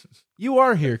 You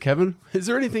are here, Kevin. Is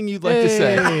there anything you'd like to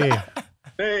say? Hey,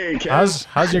 Hey, Kev.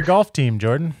 how's your golf team,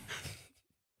 Jordan?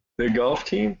 The golf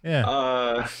team?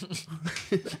 Yeah.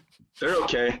 They're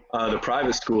okay. The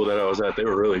private school that I was at, they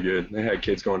were really good. They had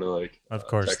kids going to like Of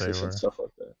course Texas they were. and stuff like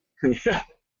that. Yeah,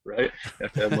 right. You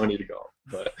have to have money to golf.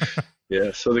 But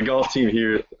yeah, so the golf team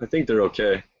here, I think they're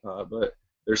okay. But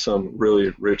there's some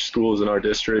really rich schools in our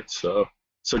district. So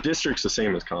district's the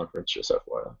same as conference, just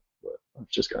FYI. But I've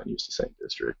just gotten used to saying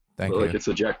district. Thank but you. like it's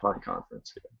a Jack Pine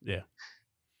conference.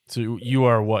 So you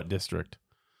are what district?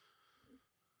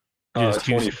 Just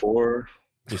Houston. 24.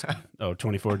 Just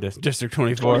 24 District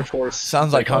 24. 24.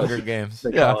 Sounds like they call it- Hunger Games.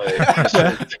 They Yeah. call it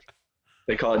district,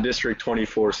 they call it District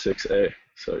 24 6A.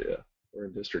 So yeah, we're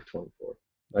in District 24.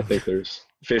 I think there's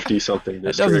 50 something That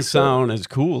districts. doesn't sound as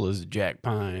cool as Jack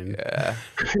Pine. Yeah,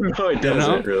 No, it You know?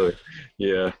 doesn't really.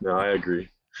 Yeah, no, I agree.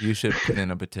 you should put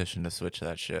in a petition to switch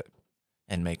that shit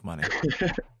and make money.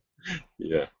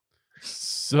 Yeah.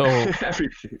 So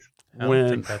Everything. I don't when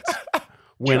think that's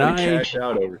when Trying to I cash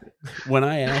out over here. when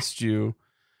I asked you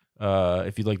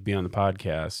if you'd like to be on the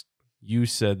podcast, you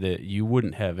said that you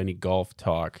wouldn't have any golf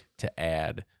talk to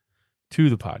add to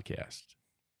the podcast.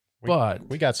 But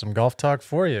we got some golf talk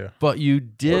for you. you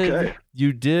did Okay.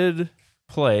 you did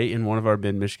play in one of our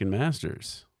Mid-Michigan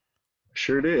Masters.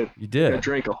 Sure did. You I did.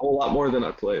 drank a whole lot more than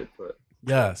I played, but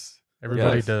Yes.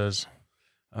 Everybody Yes. does.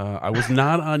 I was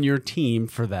not on your team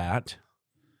for that.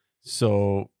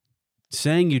 So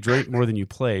saying you drank more than you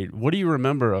played, what do you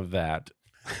remember of that?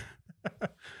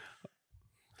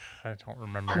 I don't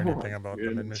remember anything about them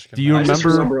in goodness. Michigan. Do you I just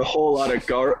remember- remember a whole lot of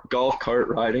golf cart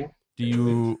riding. Do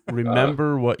you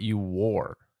remember what you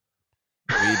wore?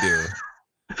 We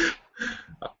do.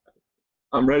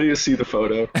 I'm ready to see the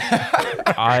photo.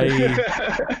 I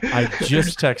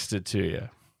just texted to you.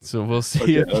 So we'll see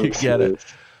Okay, if you I'll get see it. this.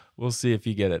 We'll see if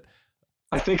you get it.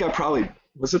 I think I probably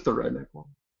was it the redneck one.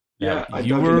 Yeah, I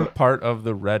you dug were it up. part of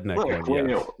the redneck Look, one.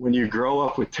 Yes. when you grow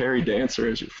up with Terry Dancer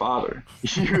as your father,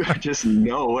 you just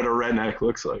know what a redneck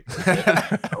looks like.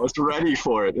 I was ready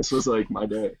for it. This was like my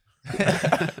day.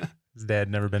 His dad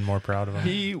never been more proud of him.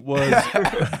 He was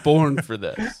born for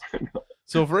this.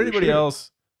 So for anybody sure.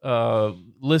 else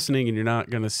listening, and you're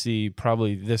not going to see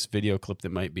probably this video clip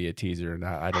that might be a teaser or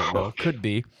not, I don't know. Could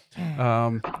be.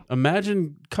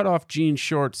 Imagine cut off jean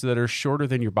shorts that are shorter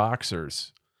than your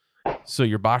boxers. So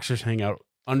your boxers hang out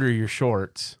under your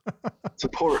shorts. It's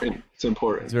important. It's It's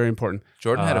important. very important.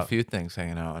 Jordan had Uh, a few things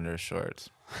hanging out under his shorts.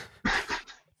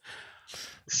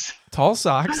 Tall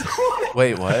socks.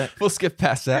 Wait, what? We'll skip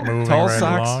past that. Moving Tall right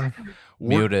socks. along.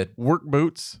 Muted. Work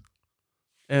boots.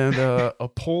 And a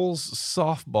Poles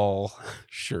softball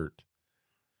shirt.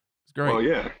 It's great. Oh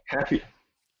yeah, happy.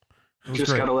 It was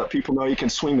Just great. gotta let people know you can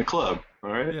swing the club.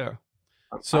 All right. Yeah.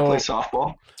 I So- play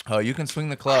softball. Oh, you can swing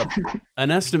the club. An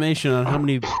estimation on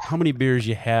how many beers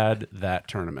you had that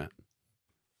tournament.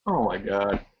 Oh my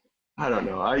god. I don't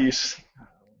know. I used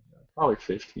probably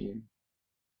 15.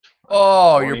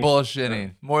 Oh, you're 20.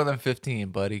 bullshitting. More than 15,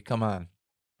 buddy. Come on.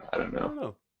 I don't I know. don't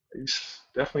know.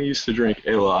 Definitely used to drink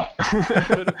a lot. Could've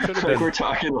like been. we're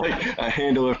talking like a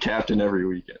handle of Captain every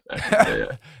weekend. Yeah,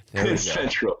 There we go. it's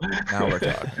central. Now we're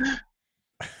talking.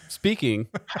 Speaking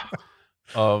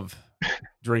of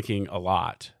drinking a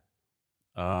lot,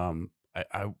 I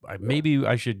maybe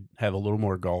I should have a little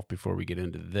more golf before we get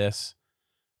into this,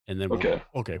 and then we'll do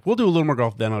a little more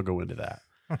golf. Then I'll go into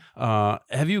that.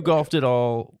 Have you golfed at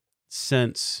all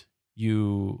since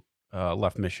you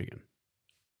left Michigan?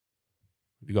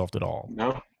 Have you golfed at all?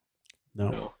 No, No.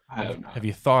 no, I have not. Have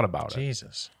you thought about it?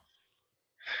 Jesus.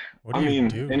 What do I you mean,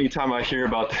 do? anytime I hear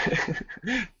about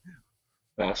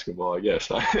basketball, I guess.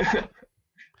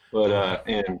 But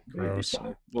and maybe Gross.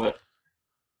 time. But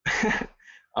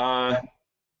uh,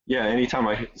 yeah, anytime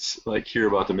I like hear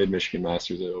about the Mid Michigan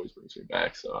Masters, it always brings me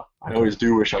back. So I Okay. always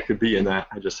do wish I could be in that.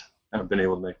 I just haven't been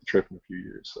able to make the trip in a few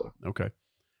years. So Okay.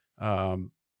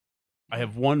 I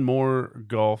have one more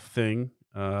golf thing.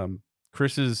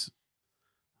 Chris's,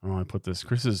 I don't know how to put this.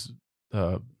 Chris's,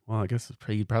 well, I guess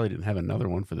he probably didn't have another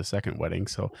one for the second wedding.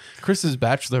 So Chris's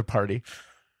bachelor party,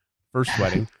 first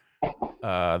wedding,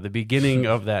 the beginning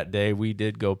of that day, we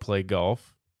did go play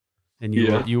golf, and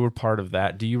you were part of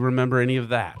that. Do you remember any of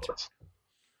that?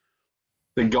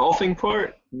 the golfing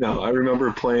part, no, I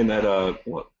remember playing that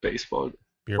what baseball?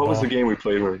 Beer What ball. was the game we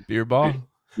played with? Beer ball?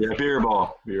 Yeah, beer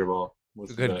ball. Beer ball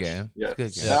was It's a the good best. game. Yeah, It's a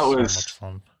good game. Yeah, that so was much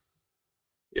fun.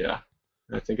 yeah.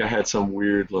 I think I had some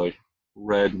weird like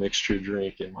red mixture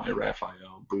drink in my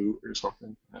Raphael boot or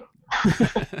something. I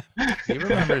don't know. He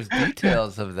remembers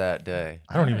details of that day.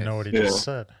 I don't even know what he Yeah. just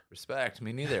said. Respect,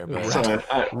 me neither. Red- But So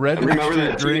I Red remember mixture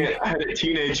that drink. I had a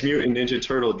Teenage Mutant Ninja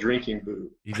Turtle drinking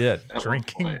boot. You did. at one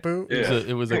Drinking point. boot? Yeah.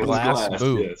 It was a glass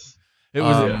boot. Yes. It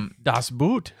was a Um, Das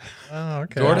Boot. Oh,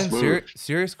 okay. Jordan, Smooth.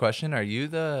 serious question: are you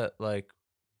the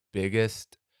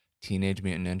biggest Teenage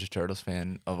Mutant Ninja Turtles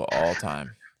fan of all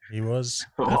time? He was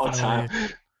All definitely. time.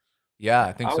 Yeah,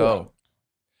 I think I so. would-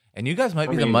 And you guys might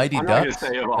I be the mean, Mighty I'm not gonna Ducks, say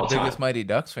of the all biggest time. Mighty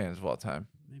Ducks fans of all time.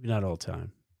 Maybe not all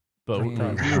time, but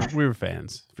Pretty we were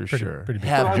fans for Pretty, sure. pretty big.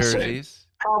 Have I'm saying. jerseys.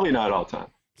 Probably not all time.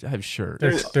 I have shirts.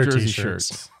 They're Jersey t-shirts.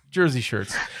 shirts. Jersey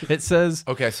shirts. It says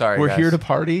Okay, sorry. we're guys. here to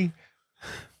party,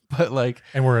 but like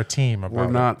And we're a team about we're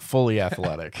it. not fully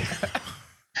athletic.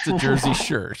 It's a jersey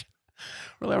shirt.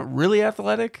 We're not really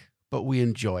athletic, but we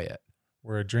enjoy it.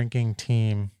 We're a drinking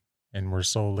team, and we're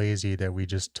so lazy that we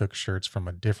just took shirts from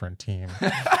a different team.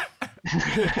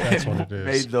 That's what it is.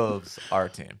 Made those our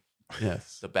team,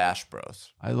 Yes. the Bash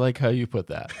Bros. I like how you put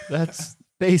that. That's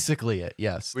basically it.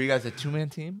 Yes. Were you guys a 2-man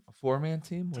team, a 4-man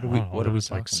team? What are I we? don't know, What there are we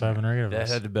was like talking 7 or 8 of That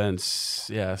us. had to been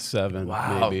 7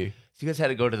 Wow. maybe. So you guys had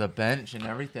to go to the bench and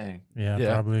everything. Yeah,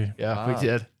 Yeah. probably. Yeah, Wow. we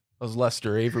did. That was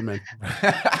Lester Averman.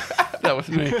 That was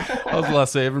me. That was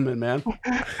Les Averman, man.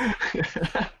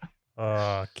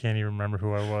 Can't even remember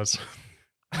who I was.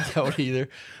 I don't either.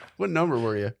 What number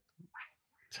were you?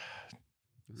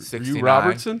 Were 69. you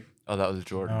Robertson? Oh, that was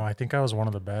Jordan. No, I think I was one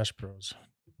of the Bash Bros.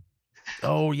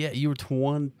 Oh yeah, you were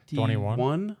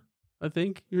 21. I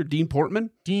think you were Dean Portman.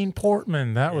 Dean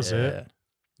Portman, that was it.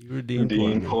 Yeah. You were Dean,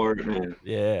 Dean Portman. Portman.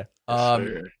 Yeah.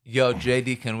 Sure. Yo,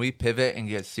 JD, can we pivot and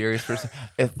get serious for a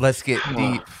second? Let's get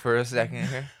deep for a second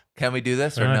here. Can we do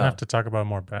this We or don't no? have to talk about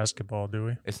more basketball, do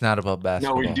we? It's not about No,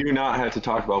 basketball. we do not have to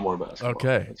talk about more basketball.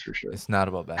 Okay. That's for sure. It's not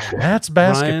about basketball. That's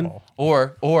basketball.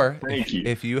 Or Thank you.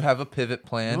 if you have a pivot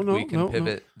plan, No, we can no.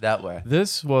 pivot that way.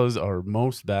 This was our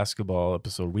most basketball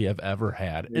episode we have ever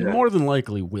had, and Yeah. more than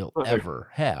likely will Look, ever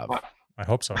have. I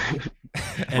hope so.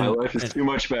 My life is too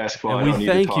much basketball. I And don't we need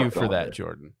to thank talk you for about that, it.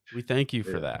 Jordan. We thank you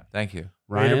for Yeah. that. Thank you.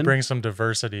 Way to Ryan, bring some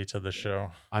diversity to the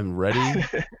show. I'm ready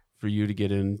for you to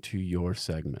get into your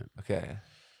segment. Okay.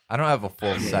 I don't have a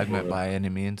full segment by any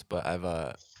means, but I have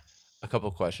a couple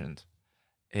questions.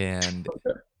 And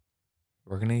Okay.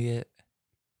 we're going to get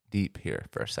deep here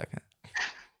for a second.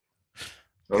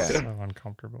 Okay. So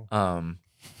uncomfortable.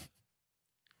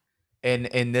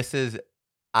 And this is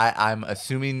I'm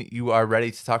assuming you are ready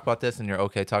to talk about this and you're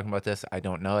okay talking about this. I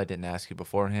don't know. I didn't ask you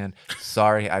beforehand.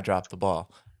 Sorry, I dropped the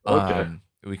ball. Okay.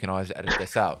 We can always edit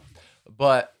this out.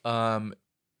 But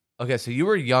okay, so you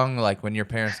were young like when your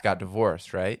parents got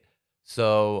divorced, right?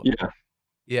 So Yeah.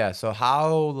 yeah, so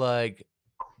how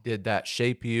did that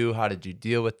shape you? How did you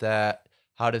deal with that?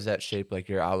 How does that shape like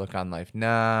your outlook on life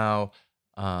now?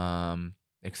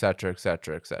 Et cetera, et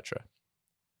cetera, et cetera.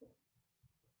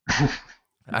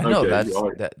 I know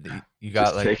Okay, you got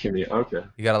Just like taking me. Okay.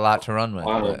 you got a lot to run with.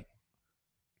 Wow. But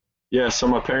Yeah. So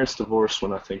my parents divorced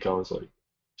when I think I was like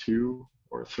 2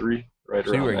 or 3, right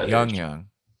so you around were that young, age. young.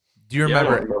 Do you Yeah, I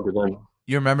remember? don't remember them.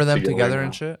 You remember them together together now.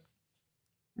 and shit?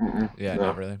 Mm-mm. Yeah, No.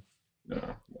 not really.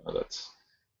 No, that's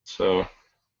so.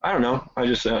 I don't know. I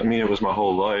mean, it was my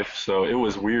whole life, so it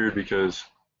was weird because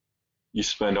you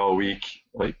spend all week,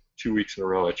 like 2 weeks in a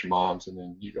row at your mom's, and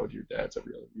then you go to your dad's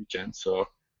every other weekend. So,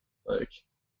 like,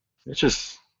 it's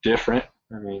just different.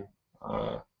 I mean,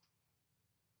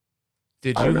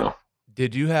 Did I don't you know.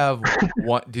 did you have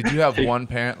one? Did you have one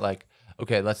parent like?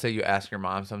 Okay, let's say you ask your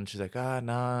mom something. She's like,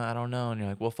 nah, I don't know. And you're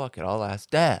like, well, fuck it. I'll ask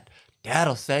dad.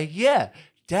 Dad'll say, yeah.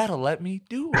 Dad'll let me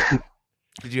do it.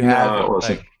 Did you No, have it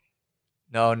wasn't. like?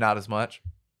 No, not as much.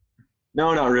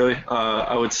 No, not really.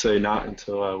 I would say not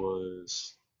until I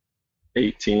was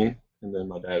 18. And then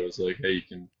my dad was like, "Hey, you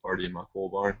can party in my pole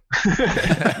barn."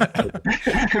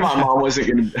 My mom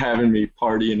wasn't having me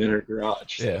partying in her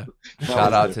garage. So Yeah.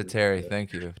 Shout out to different. Terry.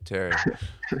 Thank you, Terry.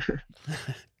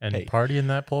 And Hey. party in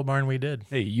that pole barn we did.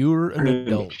 Hey, you're an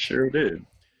adult. Sure did.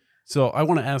 So I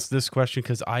want to ask this question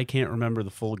because I can't remember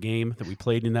the full game that we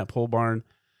played in that pole barn.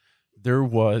 There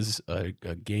was a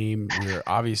game we were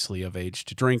obviously of age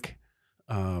to drink.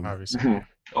 Obviously. Mhm.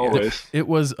 Always. It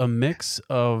was a mix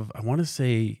of, I want to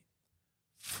say,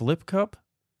 flip cup,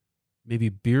 maybe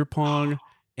beer pong,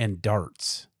 and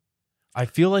darts. I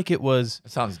feel like it was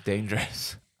That sounds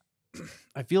dangerous.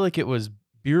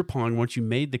 beer pong. Once you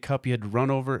made the cup, you had to run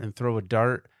over and throw a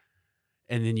dart.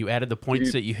 And then you added the points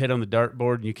Dude. that you hit on the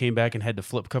dartboard, and you came back and had to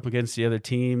flip cup against the other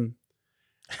team.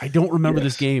 I don't remember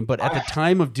this Yes. game, but at the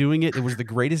time of doing it, it was the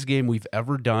greatest game we've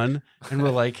ever done. And we're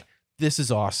like, this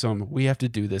is awesome. We have to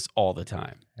do this all the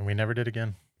time. And we never did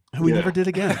again. And we Yeah. never did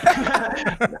again.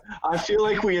 I feel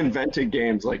like we invented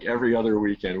games like every other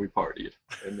weekend we partied,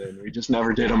 and then we just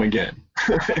never did them again.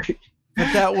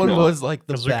 But that one No. was like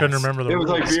the Because best. we couldn't remember the It was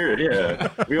rules. like beer, yeah.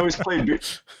 We always played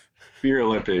beer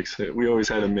Olympics. We always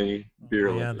had a mini beer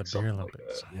Yeah, the Olympics. beer something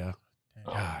Olympics. Like Yeah. that.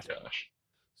 Oh God. my gosh.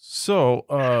 So,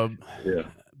 Yeah.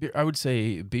 I would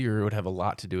say beer would have a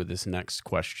lot to do with this next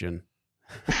question.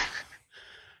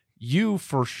 You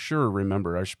for sure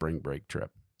remember our spring break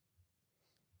trip.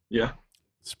 Yeah.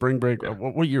 Spring break. Yeah.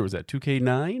 What year was that?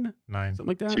 2K9? 9. Something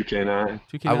like that? 2K9.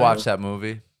 2K9? I watched that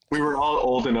movie. We were all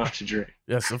old enough to drink.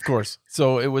 Yes, of course.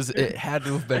 So it had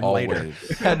to have been later.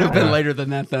 Always. Had to have been later than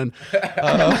that then.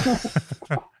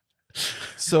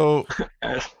 So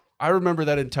I remember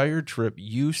that entire trip,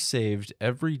 you saved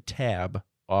every tab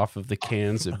off of the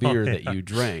cans of beer that yeah. you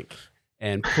drank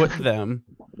and put them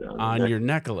on your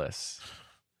necklace.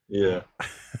 Yeah.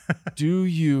 Do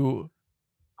you,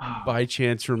 by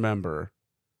chance, remember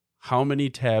how many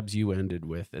tabs you ended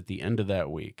with at the end of that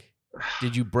week?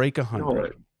 Did you break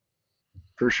 100?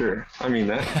 For sure. I mean,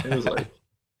 it was like,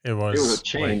 It it was was a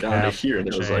chain like down to half here, and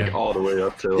it was chain. like all the way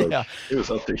up to like, Yeah, it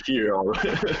was up to here all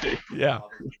the way. yeah.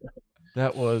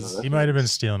 That was He might have been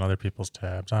stealing other people's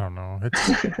tabs. I don't know.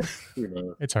 Who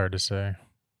knows? It's hard to say.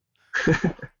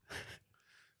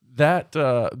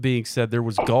 that. Being said, there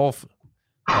was golf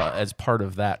as part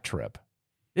of that trip.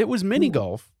 It was mini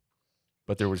golf,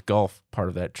 but there was golf part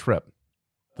of that trip.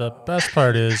 The best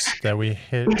part is that we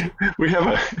hit We have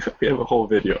a whole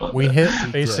video on we that.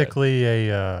 hit basically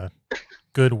a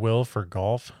Goodwill for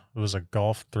golf. It was a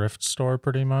golf thrift store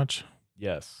pretty much.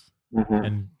 Yes. Mhm.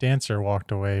 And Dancer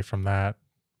walked away from that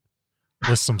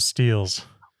with some steals.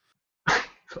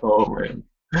 Oh man,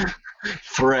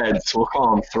 threads. We'll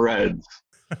call them threads.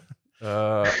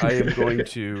 I am going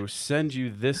to send you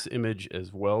this image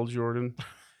as well, Jordan.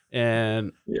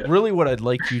 And Yeah. really what I'd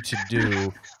like you to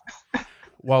do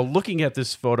while looking at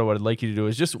this photo, what I'd like you to do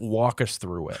is just walk us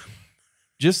through it.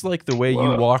 Just like the way you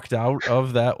Whoa. walked out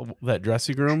of that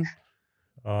dressing room.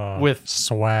 With-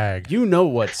 swag. You know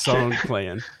what song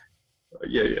playing.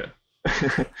 Yeah.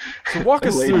 So walk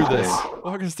us Lady through this. thing.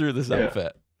 Walk us through this Yeah.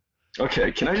 outfit.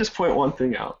 Okay, can I just point one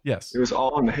thing out? Yes. It was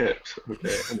all in the hips.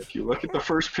 Okay, and if you look at the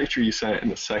first picture you sent and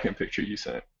the second picture you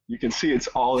sent, you can see it's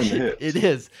all in the hips. It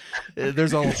is.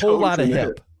 There's a It's whole always lot of in the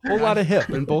hip. Whole lot of hip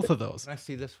in both of those. Can I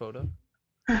see this photo?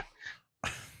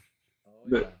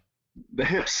 The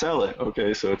hips sell it.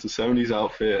 Okay, so it's a 70s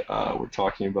outfit. We're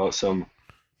talking about some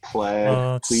plaid,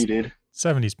 It's- pleated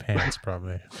 70s pants,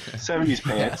 probably. 70s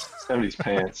pants. 70s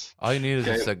pants. All you need is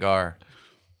a Okay. cigar.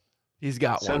 He's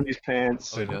got one. 70s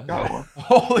pants. Oh, he does? Got one.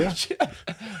 Holy Yeah. shit!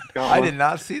 Got I one. did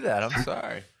not see that. I'm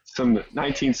sorry. Some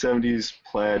 1970s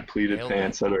plaid pleated Nailed it.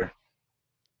 pants that are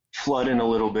flooding a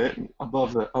little bit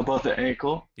above the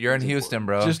ankle. You're in It's Houston,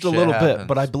 bro. Just a Shit little bit,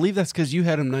 but I happens. believe that's because you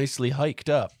had him nicely hiked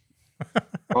up.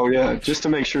 Oh yeah, just to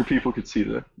make sure people could see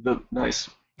the nice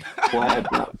plaid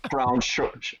brown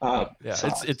short. Yeah,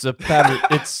 socks. it's a pattern.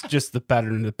 It's just the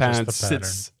pattern of the Just the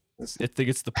pants. pattern. I think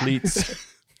it's the pleats.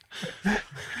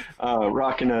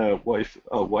 Rocking a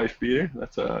wife beater.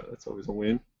 That's always a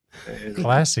win. And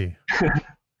Classy.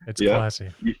 It's Yeah. classy.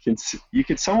 you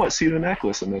can somewhat see the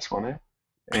necklace in this one, eh?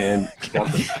 And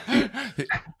got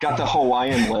the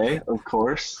Hawaiian lei, of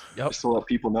course, Yep. just to let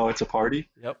people know it's a party.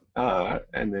 Yep.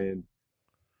 And then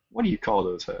what do you call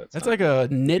those hats? That's like a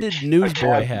knitted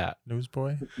newsboy cap. hat.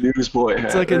 Newsboy. newsboy hat.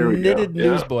 It's like a There we go. knitted Yeah.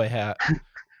 newsboy hat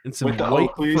and some with the white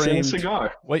Oakleys and a framed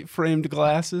cigar.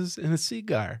 glasses and a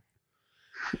cigar.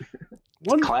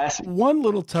 Classy. One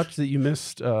little touch that you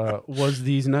missed was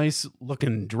these nice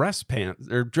looking dress pants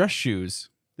or dress shoes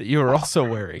that you were also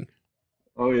wearing.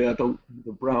 Oh yeah, the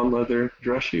brown leather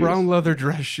dress shoes. Brown leather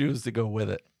dress shoes to go with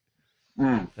it.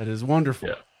 Mm. That is wonderful.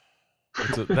 Yeah.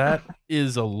 That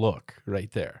is a look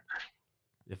right there.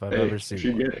 If I've Hey, ever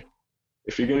seen one.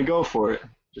 if you're gonna go for it,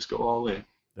 just go all in.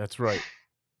 That's right.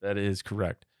 That is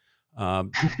correct.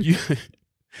 You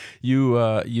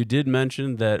you did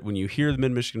mention that when you hear the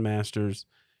Mid Michigan Masters,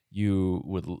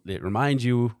 it reminds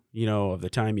you, of the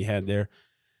time you had there.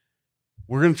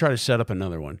 We're gonna try to set up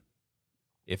another one.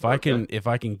 If I can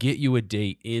get you a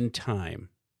date in time,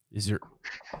 is there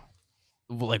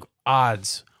like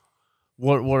odds?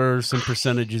 What are some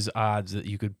percentages odds that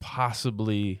you could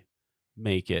possibly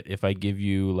make it if I give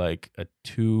you like a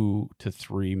 2 to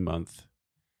 3 month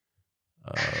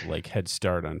like head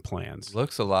start on plans?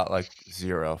 Looks a lot like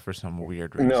 0 for some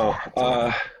weird reason. No.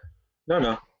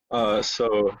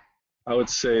 So I would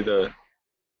say the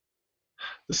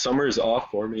summer is off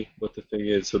for me, but the thing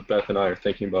is, Beth and I are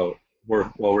thinking about we're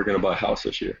going to buy a house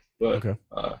this year. But Okay.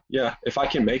 yeah, if I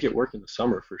can make it work in the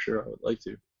summer, for sure, I would like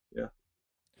to. Yeah.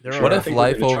 What I if think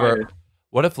we're gonna try it.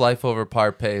 what if life over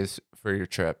par pays for your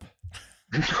trip?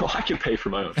 No, I can pay for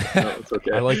my own. No, it's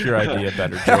okay. I like your idea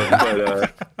better, Jordan.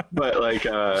 but like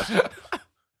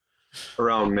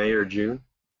around May or June,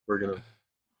 we're gonna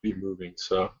be moving.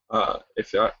 So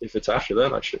if it's after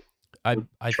that, I should. I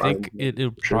try think and-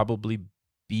 it'll sure. probably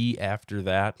be after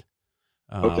that.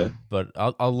 Okay. But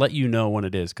I'll let you know when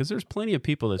it is, because there's plenty of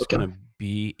people that's Okay. going to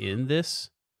be in this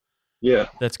Yeah.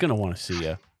 that's going to want to see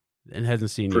you and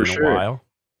hasn't seen you For in sure. a while.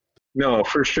 No,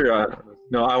 for sure.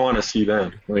 I want to see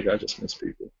them. Like I just miss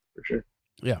people for sure.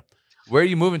 Where are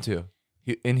you moving to?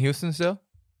 In Houston still?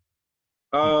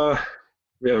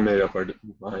 We haven't made up our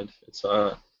mind. It's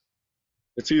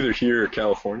either here or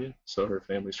California. So her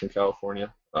family's from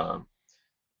California.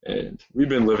 And we've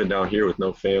been living down here with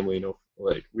no family,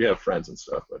 we have friends and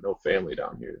stuff, but no family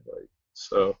down here.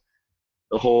 So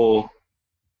the whole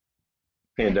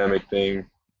pandemic thing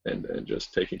and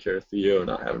just taking care of Theo and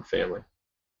not having family.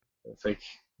 I think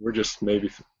we're just maybe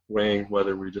weighing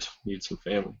whether we just need some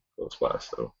family close by.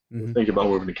 So Mhm. think about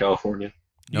moving to California.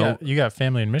 You got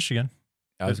family in Michigan.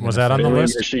 Was gonna that on say- the Family in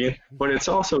list? Michigan, but it's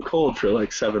also cold for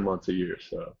like 7 months a year.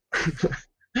 So it's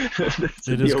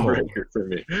a It is deal cold. breaker for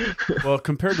me. Well,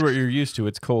 compared to what you're used to,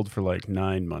 it's cold for like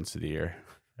 9 months of the year.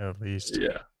 At least.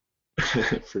 Yeah,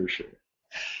 for sure.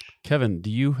 Kevin, do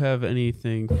you have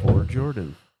anything for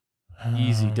Jordan?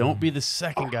 Easy. Don't be Um, the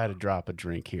second guy to drop a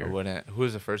drink I here. wouldn't. Who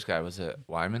was the first guy? Was it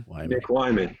Wyman? Why, man? Nick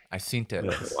Wyman, I seen it.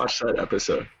 Yes. watch that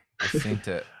episode. I seen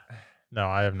it. No,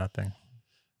 I have nothing.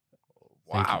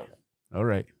 Thank Wow. All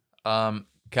right.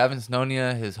 Kevin's known you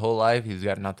his whole life. He's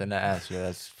got nothing to ask you.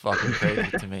 That's fucking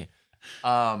crazy to me.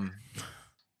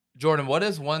 Jordan, what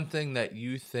is one thing that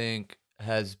you think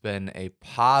has been a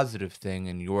positive thing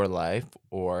in your life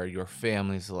or your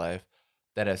family's life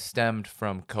that has stemmed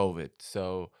from COVID?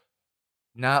 So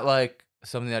not like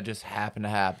something that just happened to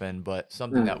happen, but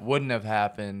something that wouldn't have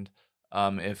happened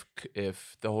if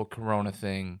the whole Corona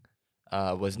thing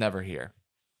was never here.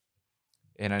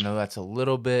 And I know that's a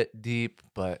little bit deep,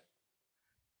 but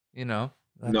that's No,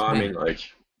 I me. mean,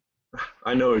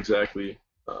 I know exactly,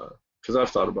 because I've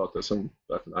thought about this and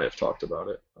Beth and I have talked about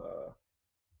it.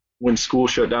 When school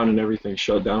shut down and everything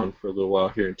shut down for a little while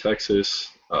here in Texas,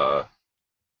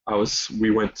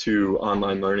 we went to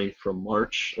online learning from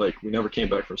March. Like we never came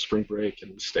back from spring break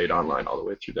and we stayed online all the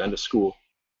way through the end of school.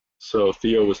 So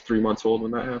Theo was 3 months old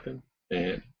when that happened,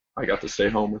 and I got to stay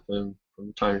home with him from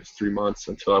the time he was 3 months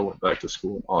until I went back to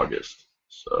school in August.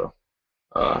 So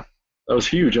that was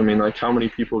huge. I mean, like how many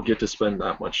people get to spend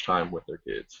that much time with their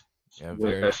kids? Yeah,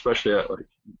 very. Especially at like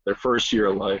their first year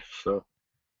of life. So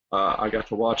I got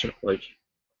to watch it. Like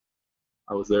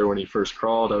I was there when he first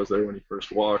crawled. I was there when he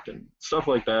first walked and stuff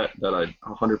like that. That I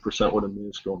 100% would have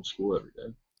missed going to school every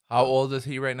day. How old is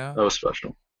he right now? That was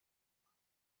special.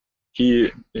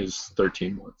 He is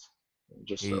 13 months,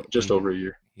 just He- over a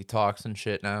year. He talks and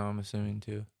shit now, I'm assuming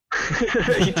too.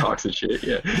 He talks and shit.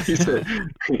 Yeah,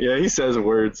 he says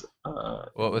words.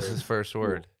 What was his first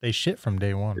word? They shit from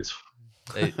day one. His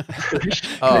They- They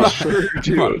Oh. sure Come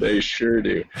do. on. They sure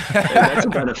do. And that's a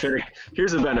benefit.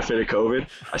 Here's a benefit of COVID.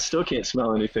 I still can't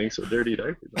smell anything, so dirty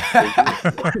diapers.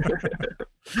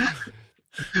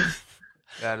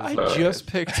 That is I hilarious. just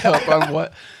picked up on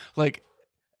what, like,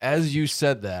 as you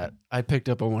said that, I picked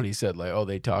up on what he said, like, oh,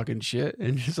 they talking shit,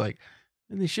 and just like,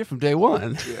 and they shit from day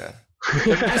one. Yeah.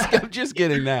 I'm just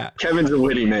getting that. Kevin's a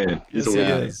witty man. He's Yes, a he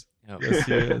witty man. is. Yep. Yes,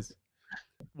 he is.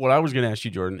 What I was going to ask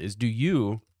you, Jordan, is do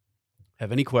you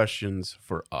have any questions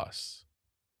for us?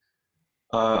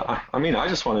 I mean, I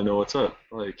just want to know what's up.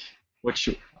 Like,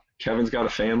 Kevin's got a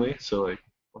family, so like,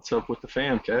 what's up with the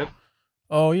fam, Kev?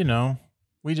 Oh,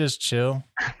 we just chill.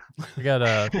 I got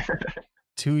a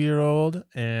 2-year-old,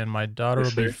 and my daughter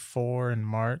Yes, will be sir. 4 in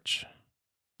March.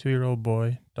 2-year-old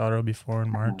boy. Daughter will be 4 in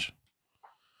March.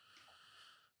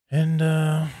 And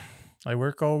I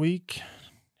work all week,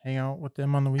 hang out with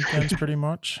them on the weekends pretty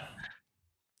much.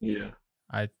 Yeah.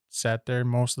 I sat there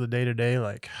most of the day today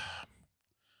like,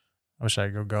 I wish I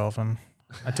could go golfing.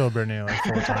 I told Brittany like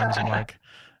 4 times, I'm like,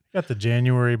 I got the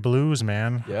January blues,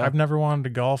 man. Yeah. I've never wanted to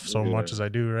golf so much Yeah. as I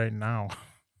do right now.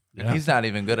 And he's not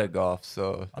even good at golf,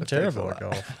 so I'm that takes a terrible lot. at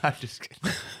golf. I'm just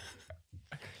kidding.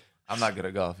 I'm not good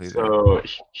at golf either. So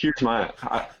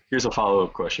here's a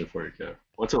follow-up question for you, Kev.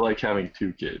 What's it like having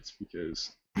 2 kids?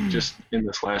 Because just in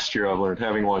this last year, I've learned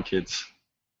having 1 kid's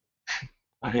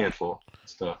a handful of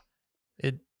stuff.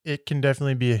 It can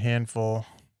definitely be a handful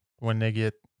when they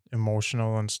get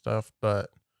emotional and stuff,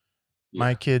 but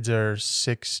my kids are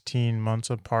 16 months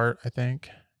apart, I think,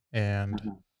 and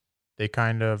Mhm.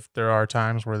 there are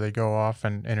times where they go off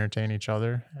and entertain each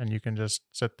other, and you can just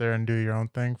sit there and do your own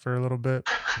thing for a little bit.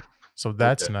 So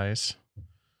that's Okay. nice,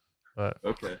 but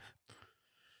Okay.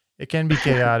 it can be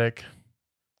chaotic.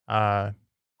 I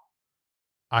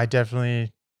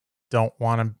definitely don't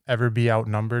want to ever be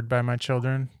outnumbered by my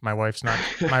children. My wife's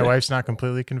not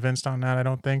completely convinced on that, I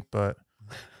don't think, but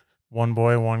 1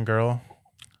 boy, 1 girl,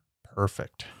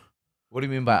 perfect. What do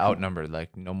you mean by outnumbered?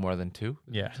 Like no more than 2?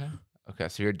 Yeah. Okay,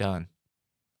 so you're done.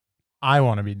 I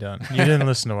want to be done. You didn't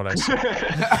listen to what I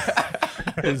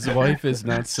said. His wife is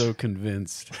not so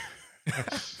convinced.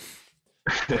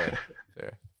 Fair.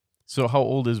 So how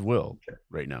old is Will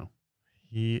right now?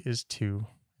 He is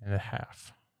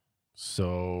 2.5.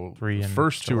 So 3 the in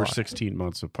first 2 are July. 16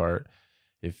 months apart.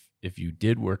 If you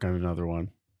did work on another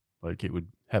one, like it would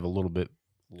have a little bit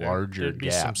larger There'd be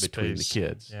some gap between the space.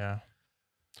 kids. Yeah.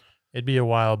 It'd be a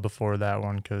while before that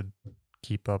one could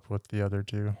keep up with the other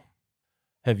 2.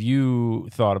 Have you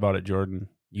thought about it, Jordan?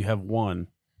 You have 1.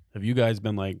 Have you guys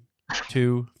been like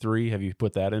 2, 3? Have you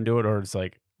put that into it? Or it's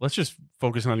like, let's just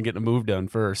focus on getting a move done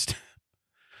first.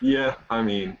 Yeah, I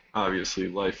mean, obviously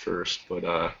life first, but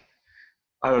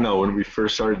I don't know. When we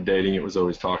first started dating, it was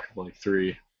always talking like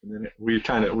 3, and then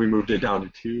we moved it down to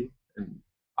 2, and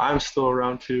I'm still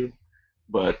around 2,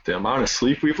 but the amount of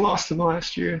sleep we've lost in the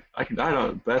last year, I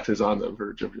don't. Beth is on the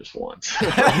verge of just 1.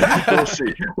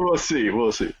 We'll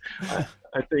see.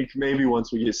 I think maybe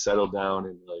once we get settled down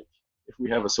and like if we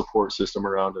have a support system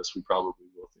around us, we probably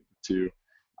will think of 2.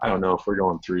 I don't know if we're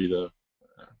going 3 though.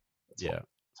 Yeah.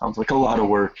 Sounds like a lot of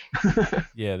work.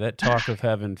 Yeah, that talk of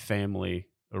having family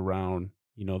around,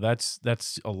 that's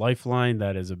a lifeline.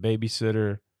 That is a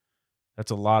babysitter.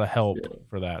 That's a lot of help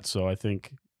for that. So I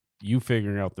think you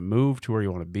figuring out the move to where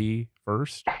you want to be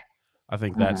first, I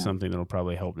think that's something that'll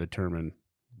probably help determine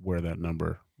where that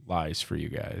number lies for you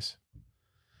guys.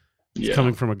 It's Yeah,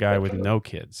 coming from a guy with no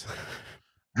kids.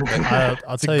 I'll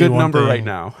It's a tell you good one number thing, right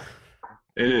now.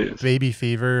 it is. Baby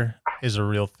fever is a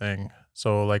real thing.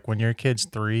 So like when your kid's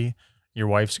 3, your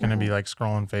wife's going to be like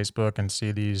scrolling Facebook and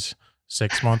see these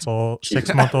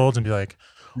 6-month-olds and be like,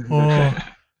 oh,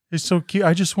 it's so cute.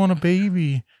 I just want a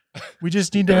baby. We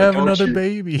just need to have Don't another you-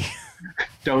 baby.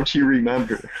 Don't you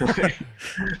remember?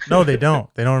 No, they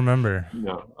don't. They don't remember.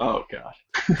 No. Oh God.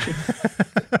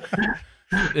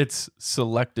 It's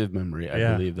selective memory. I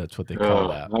Yeah. believe that's what they call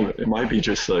that. It might be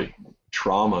just like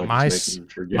trauma. My just making you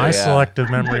forget. My Yeah. selective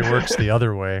memory works the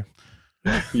other way.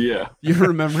 Yeah. You're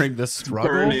remembering the struggle.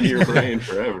 Burned in your brain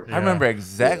forever. I remember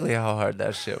exactly how hard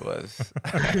that shit was.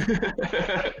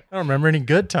 I don't remember any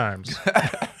good times.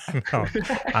 No,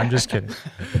 I'm just kidding.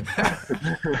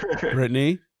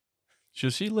 Brittany,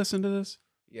 should she listen to this?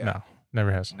 Yeah. No,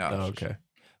 never has. No. Oh, okay.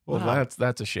 Well, Wow.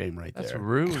 that's a shame right That's there.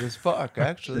 rude as fuck,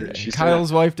 actually. She said-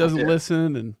 Kyle's wife doesn't Yeah.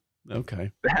 listen, and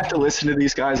okay. They have to listen to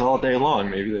these guys all day long.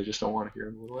 Maybe they just don't want to hear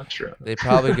a little extra. They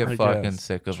probably I get fucking guess.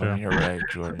 sick of True. them. You're right,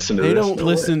 Jordan. Listen to They this, don't no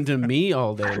way. listen to me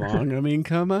all day long. I mean,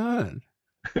 come on.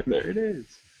 There it is.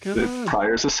 Come The on.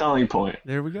 prior's a selling point.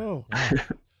 There we go.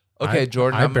 Okay,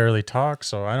 Jordan. I I'm- barely talk,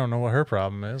 so I don't know what her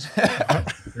problem is. She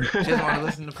doesn't want to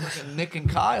listen to fucking Nick and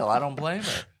Kyle. I don't blame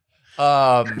her.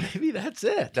 Maybe that's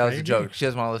it. That was a joke. She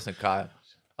doesn't want to listen to Kyle.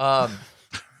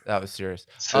 That was serious.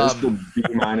 Says the B-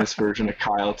 version of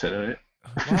Kyle tonight.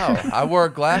 Wow, I wore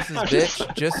glasses,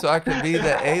 bitch, just so I could be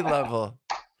the A level.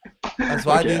 That's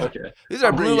why Okay. these are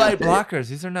I'll bring blue you light up there. blockers.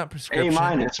 These are not A-, prescription.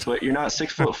 but you're not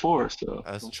 6'4", so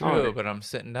That's I'm true, sorry. but I'm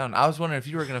sitting down. I was wondering if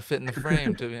you were gonna fit in the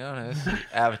frame. To be honest,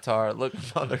 Avatar, look,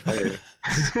 motherfucker.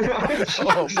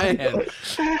 Oh man.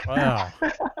 Wow.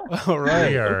 All right.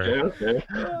 We are. Okay.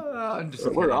 I'm just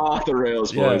We're kidding. off the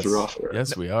rails, boys. Yes. We're off the rails.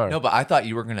 Yes, we are. No, but I thought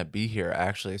you were gonna be here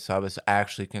actually, so I was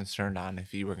actually concerned on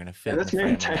if you were gonna fit. Yeah, in this the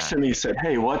man frame or texted not. me, said,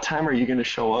 "Hey, what time are you going to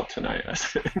show up tonight?" I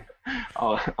said,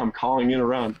 "I'm calling in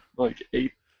around like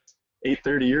 8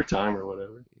 8:30 your time or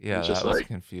whatever. Yeah, It's that just was like,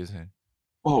 confusing.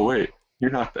 oh wait,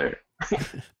 you're not there.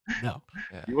 No.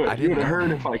 Yeah. You would I didn't have heard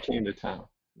know. if I came to town.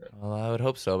 Well, I would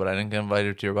hope so, but I didn't get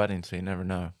invited to your wedding, so you never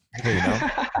know. Hey, you know,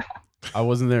 I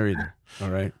wasn't there either. All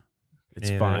right. It's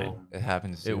Me fine. neither. It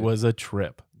happens. It was a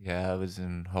trip. Yeah, I was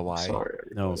in Hawaii. Sorry.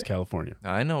 No, it was everybody. California.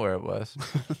 I know where it was.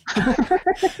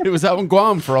 It was out in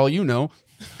Guam for all you know.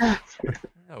 Yeah,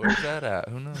 where's that at?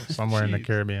 Who knows? Somewhere in the Jeez.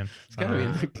 Caribbean. It's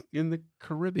gotta be in the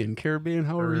Caribbean,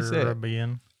 however you say it.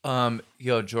 Caribbean.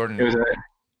 Yo, Jordan. It was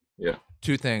at,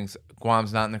 Two things.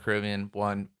 Guam's not in the Caribbean.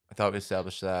 One, I thought we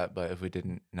established that, but if we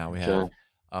didn't, now we have.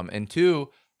 Okay. And two,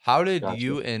 how did Gotcha.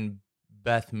 you and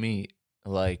Beth meet?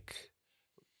 Like,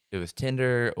 it was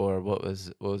Tinder, or what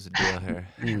was the deal here?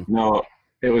 Mm. no,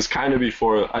 it was kind of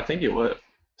before. I think it was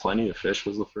Plenty of Fish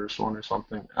was the first one or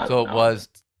something. I So don't it know. was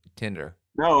Tinder.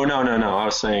 No. I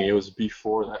was saying it was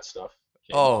before that stuff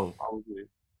came Oh. out, probably.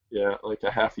 Yeah, like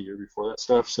a half a year before that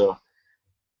stuff. So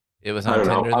It was I on don't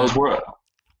know. Tinder. I was then?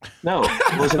 No,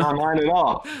 it wasn't online at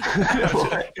all.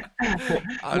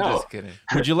 I'm No. just kidding.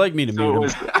 Would you like me to meet So it him?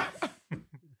 was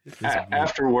This is weird.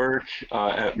 after work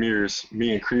at Mears,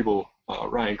 me and Kriebel,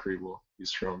 Ryan Kriebel,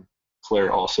 he's from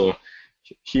Claire also.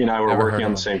 He and I were Never heard working of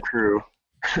on the same crew.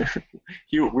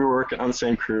 We were working on the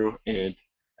same crew, and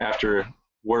after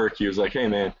work, he was like, "Hey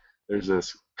man, there's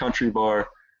this country bar.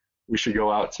 We should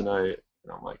go out tonight."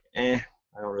 And I'm like, I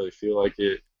don't really feel like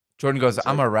it. Jordan goes, It's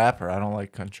I'm like- a rapper. I don't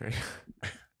like country.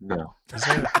 No. Is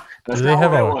there- That's do they not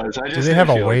have what a- it was. I Do just they have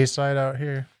didn't a feel like wayside out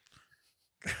here?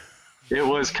 it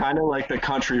was kind of like the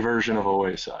country version of a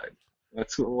wayside.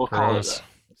 That's what we'll call it. Gross. that.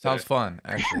 Sounds fun,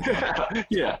 actually.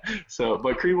 Yeah. So,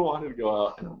 but Kriebel wanted to go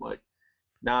out, and I'm like,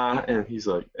 nah. And he's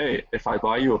like, hey, if I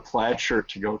buy you a plaid shirt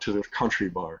to go to the country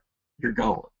bar, you're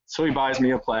going. So he buys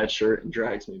me a plaid shirt and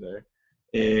drags me there,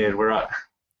 and we're out.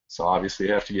 So obviously,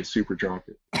 you have to get super drunk.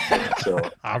 So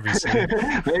Obviously.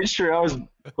 made sure I was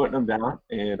putting them down,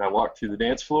 and I walked through the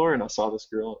dance floor, and I saw this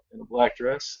girl in a black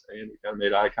dress, and we kind of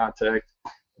made eye contact,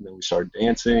 and then we started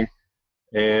dancing,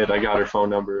 and I got her phone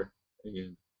number,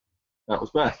 and that was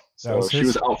Beth. So was she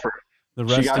his- was out for. The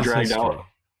She rest got is dragged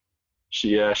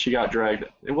history. out. She got dragged.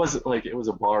 It wasn't like it was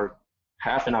a bar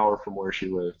half an hour from where she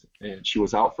lived, and she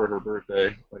was out for her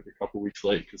birthday like a couple weeks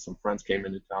late because some friends came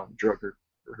into town and drug her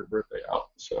for her birthday out.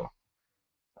 So,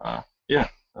 yeah,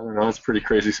 I don't know. It's a pretty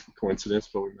crazy coincidence,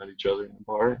 but we met each other in a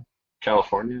bar in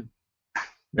California,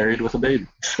 married with a baby.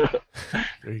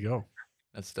 There you go.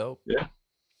 That's dope.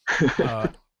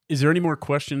 Is there any more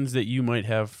questions that you might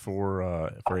have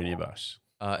for any of us?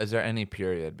 Is there any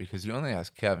period? Because you only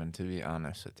asked Kevin, to be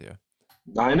honest with you.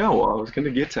 I know. Well, I was going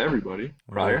to get to everybody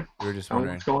prior. We were just Tell me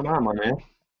wondering. what's going on, my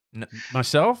man?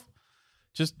 Myself?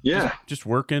 Just Yeah. just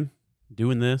working,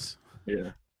 doing this.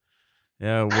 Yeah.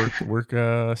 Yeah, work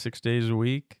 6 days a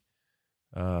week.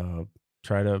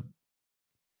 Try to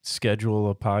schedule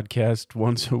a podcast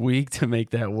once a week to make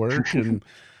that work and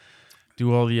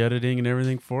do all the editing and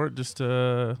everything for it, just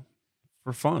for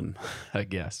fun, I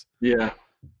guess. Yeah.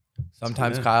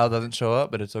 Sometimes Yeah. Kyle doesn't show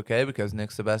up, but it's okay because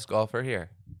Nick's the best golfer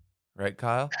here. Right,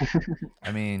 Kyle?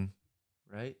 I mean,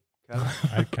 right, Kyle?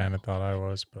 I kind of thought I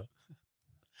was, but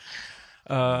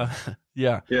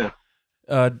Yeah. Yeah.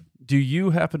 Do you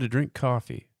happen to drink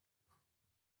coffee?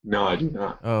 No, I do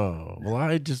not. Oh, well,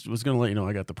 I just was going to let you know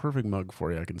I got the perfect mug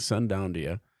for you. I can send down to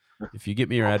you. If you get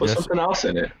me your I'll put address, something else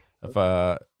in it.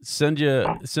 if send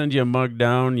you a mug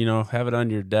down, have it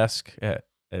on your desk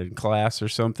in class or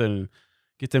something, and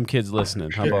get them kids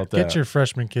listening. How about that? get your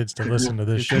freshman kids to listen to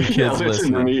this Get them shit. kids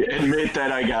listen to listening. me. Admit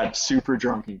that I got super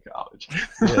drunk in college.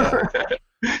 Yeah.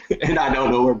 And I don't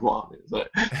know where Guam is.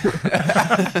 But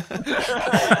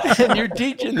And you're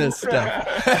teaching this stuff.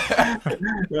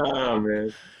 Oh,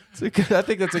 man. I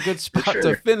think that's a good spot to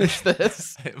sure. finish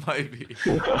this. It might be.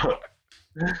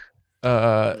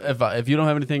 If you don't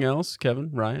have anything else,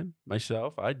 Kevin, Ryan,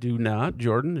 myself, I do not.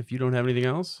 Jordan, if you don't have anything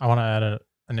else, I want to add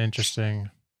an interesting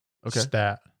okay.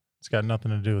 stat. It's got nothing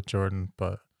to do with Jordan,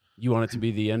 but You want it to be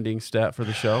the ending stat for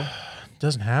the show? it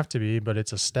doesn't have to be, but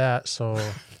it's a stat. So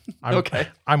I'm, Okay.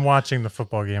 I'm watching the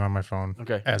football game on my phone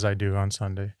Okay. as I do on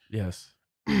Sunday. Yes.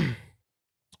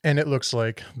 And it looks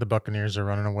like the Buccaneers are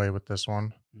running away with this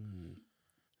one. Mm.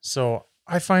 So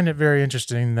I find it very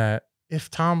interesting that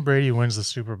if Tom Brady wins the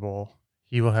Super Bowl,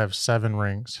 he will have 7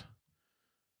 rings.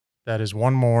 That is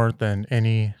one more than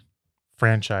any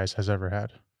franchise has ever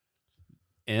had.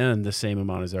 And the same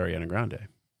amount as Ariana Grande.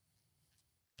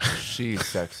 She's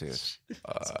sexiest.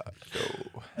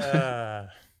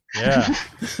 Yeah.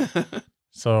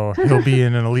 So he'll be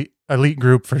in an elite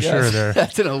group for sure Yes, there.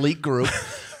 That's an elite group.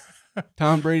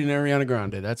 Tom Brady and Ariana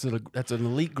Grande. That's an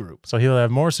elite group. So he'll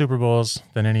have more Super Bowls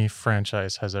than any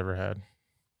franchise has ever had.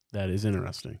 That is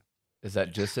interesting. Is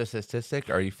that just a statistic?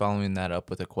 Or are you following that up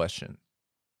with a question?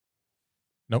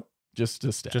 Just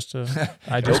a stat.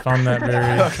 I just found that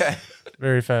very, Okay.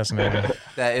 very fascinating.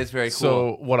 That is very cool.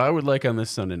 So what I would like on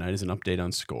this Sunday night is an update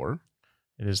on score.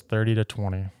 It is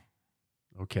 30-20.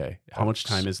 Okay. How much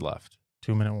time is left?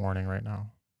 2-minute warning right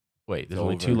now. Wait, there's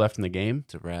Over. only 2 left in the game?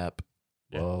 it's a wrap.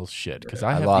 Well, shit. Because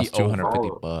I I have lost the over.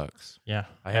 $250. Yeah.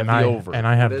 I have and the over. And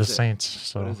I have What the is it? Saints.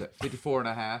 So What is it?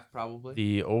 54.5 probably.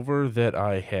 The over that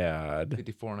I had.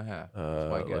 54.5.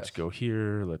 That's my guess. Let's go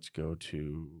here. Let's go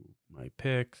to my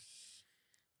picks.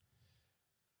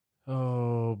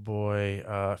 Oh boy,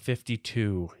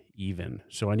 52 even.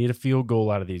 So I need a field goal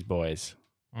out of these boys.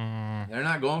 They're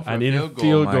not going for I a need field a goal.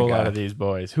 field my goal guy. out of these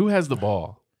boys. Who has the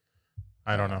ball?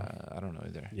 I don't know. I don't know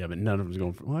either. Yeah, but none of them's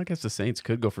going for. Well, I guess the Saints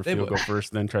could go for They field goal would.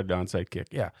 first, then try the onside kick.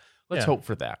 Yeah, let's Yeah. hope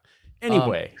for that.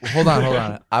 Anyway, Hold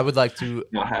on. I would like to.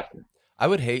 Not happening. I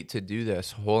would hate to do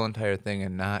this whole entire thing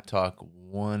and not talk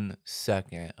 1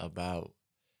 second about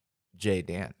Jay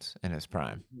Dance in his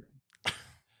prime.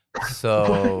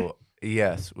 So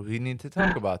yes, we need to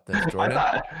talk about this, I Jordan.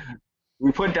 thought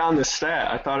we put down the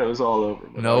stat. I thought it was all over.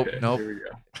 but Nope, okay, nope. Here we go.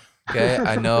 Okay,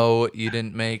 I know you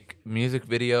didn't make music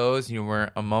videos. You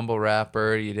weren't a mumble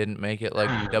rapper. You didn't make it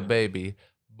like the baby.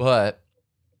 But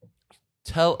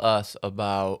tell us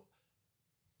about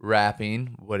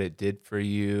rapping, what it did for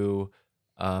you,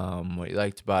 what you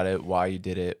liked about it, why you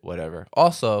did it, whatever.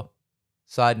 Also,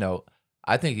 side note,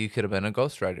 I think you could have been a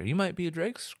ghostwriter. You might be a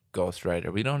Drake's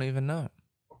ghostwriter. We don't even know.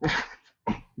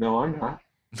 No, I'm not.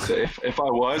 So if I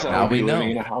was, I Now would be we know.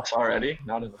 living in a house already,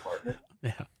 not an apartment.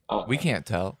 yeah. We can't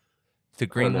tell. The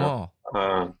Green no.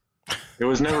 Wall. It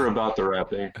was never about the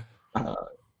rapping.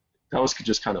 That was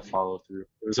just kind of follow through.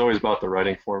 It was always about the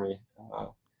writing for me.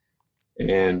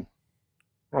 And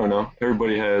I don't know,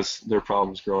 everybody has their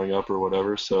problems growing up or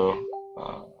whatever. So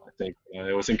I think when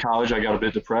I was in college, I got a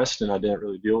bit depressed and I didn't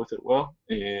really deal with it well.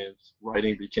 And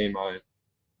writing became my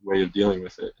way of dealing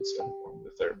with it instead of going to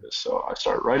the therapist. So I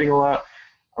started writing a lot.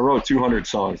 I wrote 200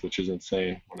 songs, which is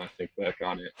insane when I think back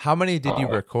on it. How many did you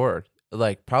record?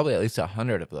 Like probably at least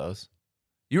 100 of those.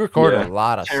 You recorded Yeah, a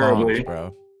lot of terribly. songs,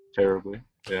 bro. Terribly.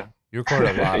 Yeah. You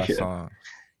recorded a lot of Yeah. songs.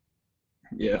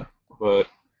 Yeah. But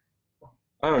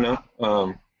I don't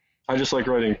know. I just like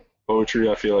writing poetry.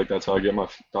 I feel like that's how I get my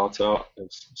thoughts out.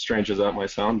 As strange as that might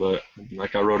sound, but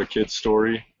like I wrote a kid's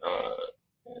story,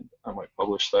 and I might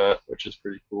publish that, which is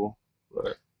pretty cool.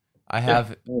 But I yeah,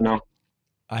 have I don't know.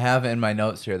 I have in my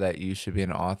notes here that you should be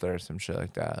an author or some shit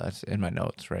like that. That's in my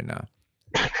notes right now.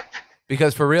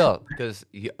 Because for real,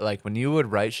 like when you would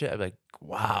write shit, I'd be like,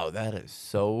 wow, that is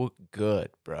so good,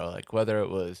 bro. Like whether it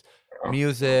was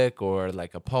music or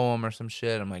like a poem or some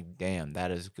shit, I'm like, damn, that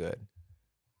is good.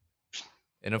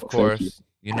 And of Well, thank course,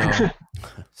 you know,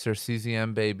 Sir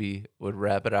CZM Baby would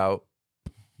rap it out,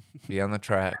 be on the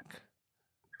track,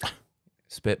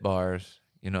 spit bars,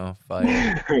 you know,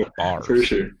 fire. Bars. For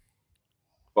sure.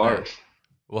 Bars.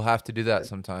 We'll have to do that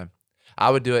sometime. I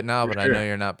would do it now, For but I sure. know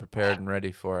you're not prepared and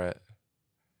ready for it.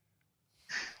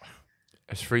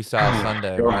 It's Freestyle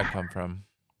Sunday Go where I on. come from.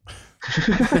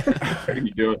 What are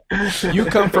you doing? You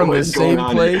come from the What's going same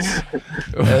on place here?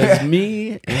 as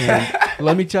me, and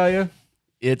let me tell you,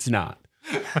 it's not.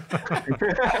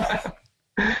 That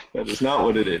is not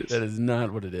what it is. That is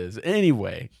not what it is.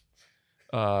 Anyway,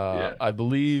 Yeah. I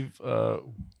believe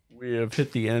we have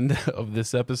hit the end of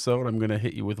this episode. I'm going to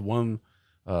hit you with one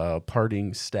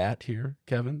parting stat here,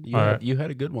 Kevin. All right. You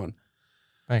had a good one,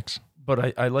 Thanks.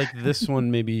 but I like this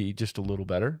one maybe just a little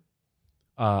better.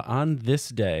 On this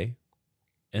day,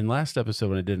 and last episode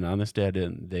when I did an on this day, I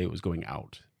didn't. Day it was going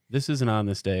out. This isn't on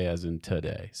this day, as in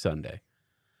today, Sunday.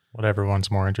 Whatever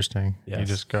one's more interesting. You Yes.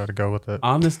 just got to go with it.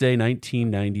 On this day,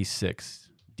 1996,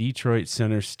 Detroit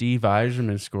center Steve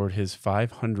Yzerman scored his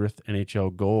 500th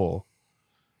NHL goal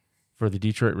for the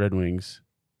Detroit Red Wings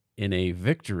in a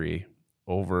victory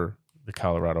over the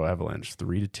Colorado Avalanche,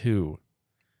 3-2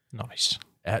 Nice.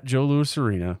 at Joe Louis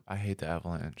Arena. I hate the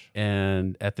Avalanche.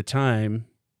 And at the time,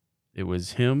 it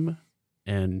was him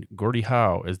and Gordie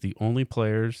Howe as the only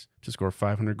players to score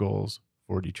 500 goals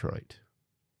for Detroit.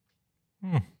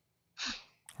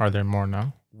 Are there more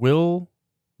now? Will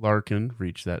Larkin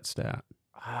reach that stat?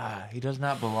 He does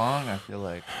not belong, I feel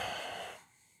like.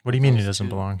 What do you mean he Those doesn't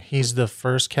two. belong? He's the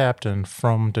first captain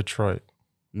from Detroit.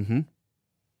 Mm-hmm.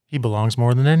 He belongs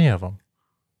more than any of them.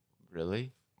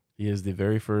 Really? He is the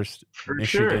very first For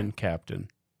Michigan captain.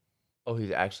 Oh,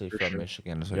 he's actually For from sure.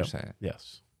 Michigan, is what Yep. you're saying.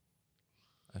 Yes.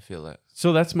 I feel it.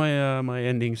 So that's my my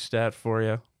ending stat for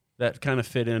you. that kind of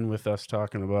fit in with us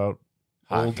talking about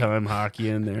Hockey. old time hockey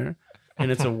in there,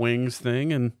 and it's a Wings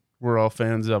thing, and we're all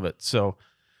fans of it. So,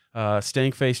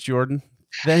 Stankface Jordan,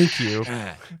 thank you.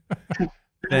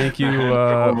 Thank you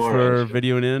for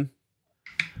videoing in.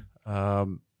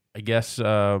 I guess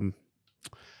I'll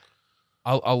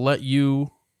let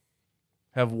you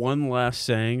have one last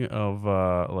saying of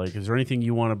like, is there anything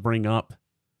you want to bring up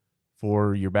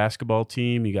for your basketball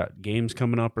team? You got games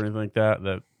coming up or anything like that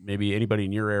that maybe anybody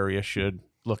in your area should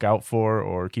look out for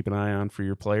or keep an eye on for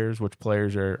your players? Which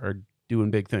players are doing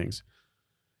big things?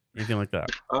 Anything like that?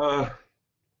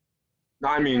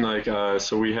 I mean, like,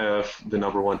 so we have the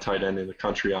 #1 tight end in the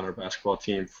country on our basketball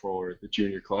team for the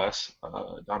junior class,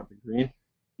 Donovan Green.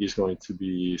 He's going to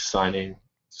be signing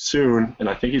soon, and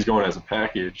I think he's going as a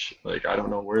package. Like, I don't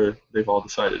know where they've all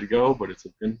decided to go, but it's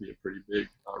going to be a pretty big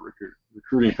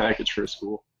recruiting package for a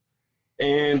school.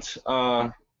 And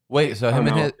wait, so him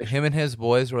and his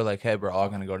boys were like, hey, we're all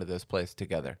going to go to this place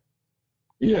together.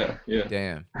 Yeah.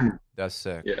 Damn, that's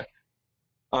sick.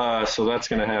 Yeah. So that's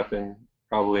going to happen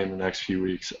probably in the next few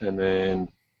weeks. And then,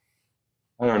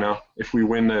 I don't know, if we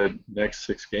win the next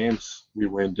 6 games, we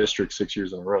win district 6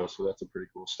 years in a row. So that's a pretty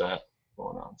cool stat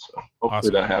going on. So hopefully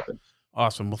Awesome. that happens.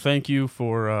 Awesome. Well, thank you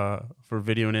for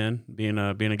videoing in, being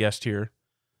a guest here.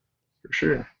 For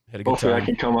sure. Had a good Hopefully time. I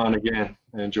can come on again.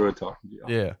 I enjoyed talking to you.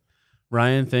 Yeah.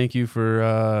 Ryan, thank you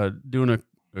for doing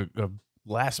a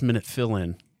last minute fill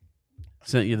in.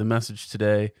 Sent you the message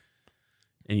today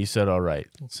and you said all right.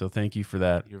 So thank you for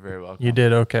that. You're very welcome. You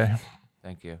did okay.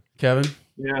 Thank you. Kevin?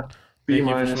 Yeah. Thank you B for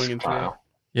minus. swinging through. Wow.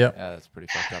 Yep. Yeah, that's pretty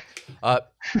fucked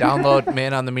up. Download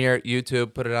Man on the Mirror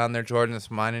YouTube. Put it on there, Jordan.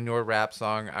 It's mine and your rap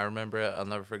song. I remember it. I'll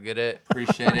never forget it.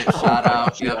 Appreciate it. Shout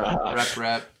out. Yep.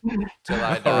 Rep. Till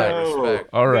I die. Respect.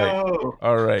 All right. No.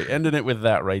 All right. Ending it with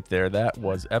that right there. That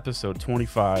was episode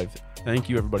 25. Thank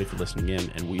you, everybody, for listening in,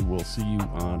 and we will see you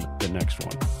on the next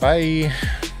one. Bye.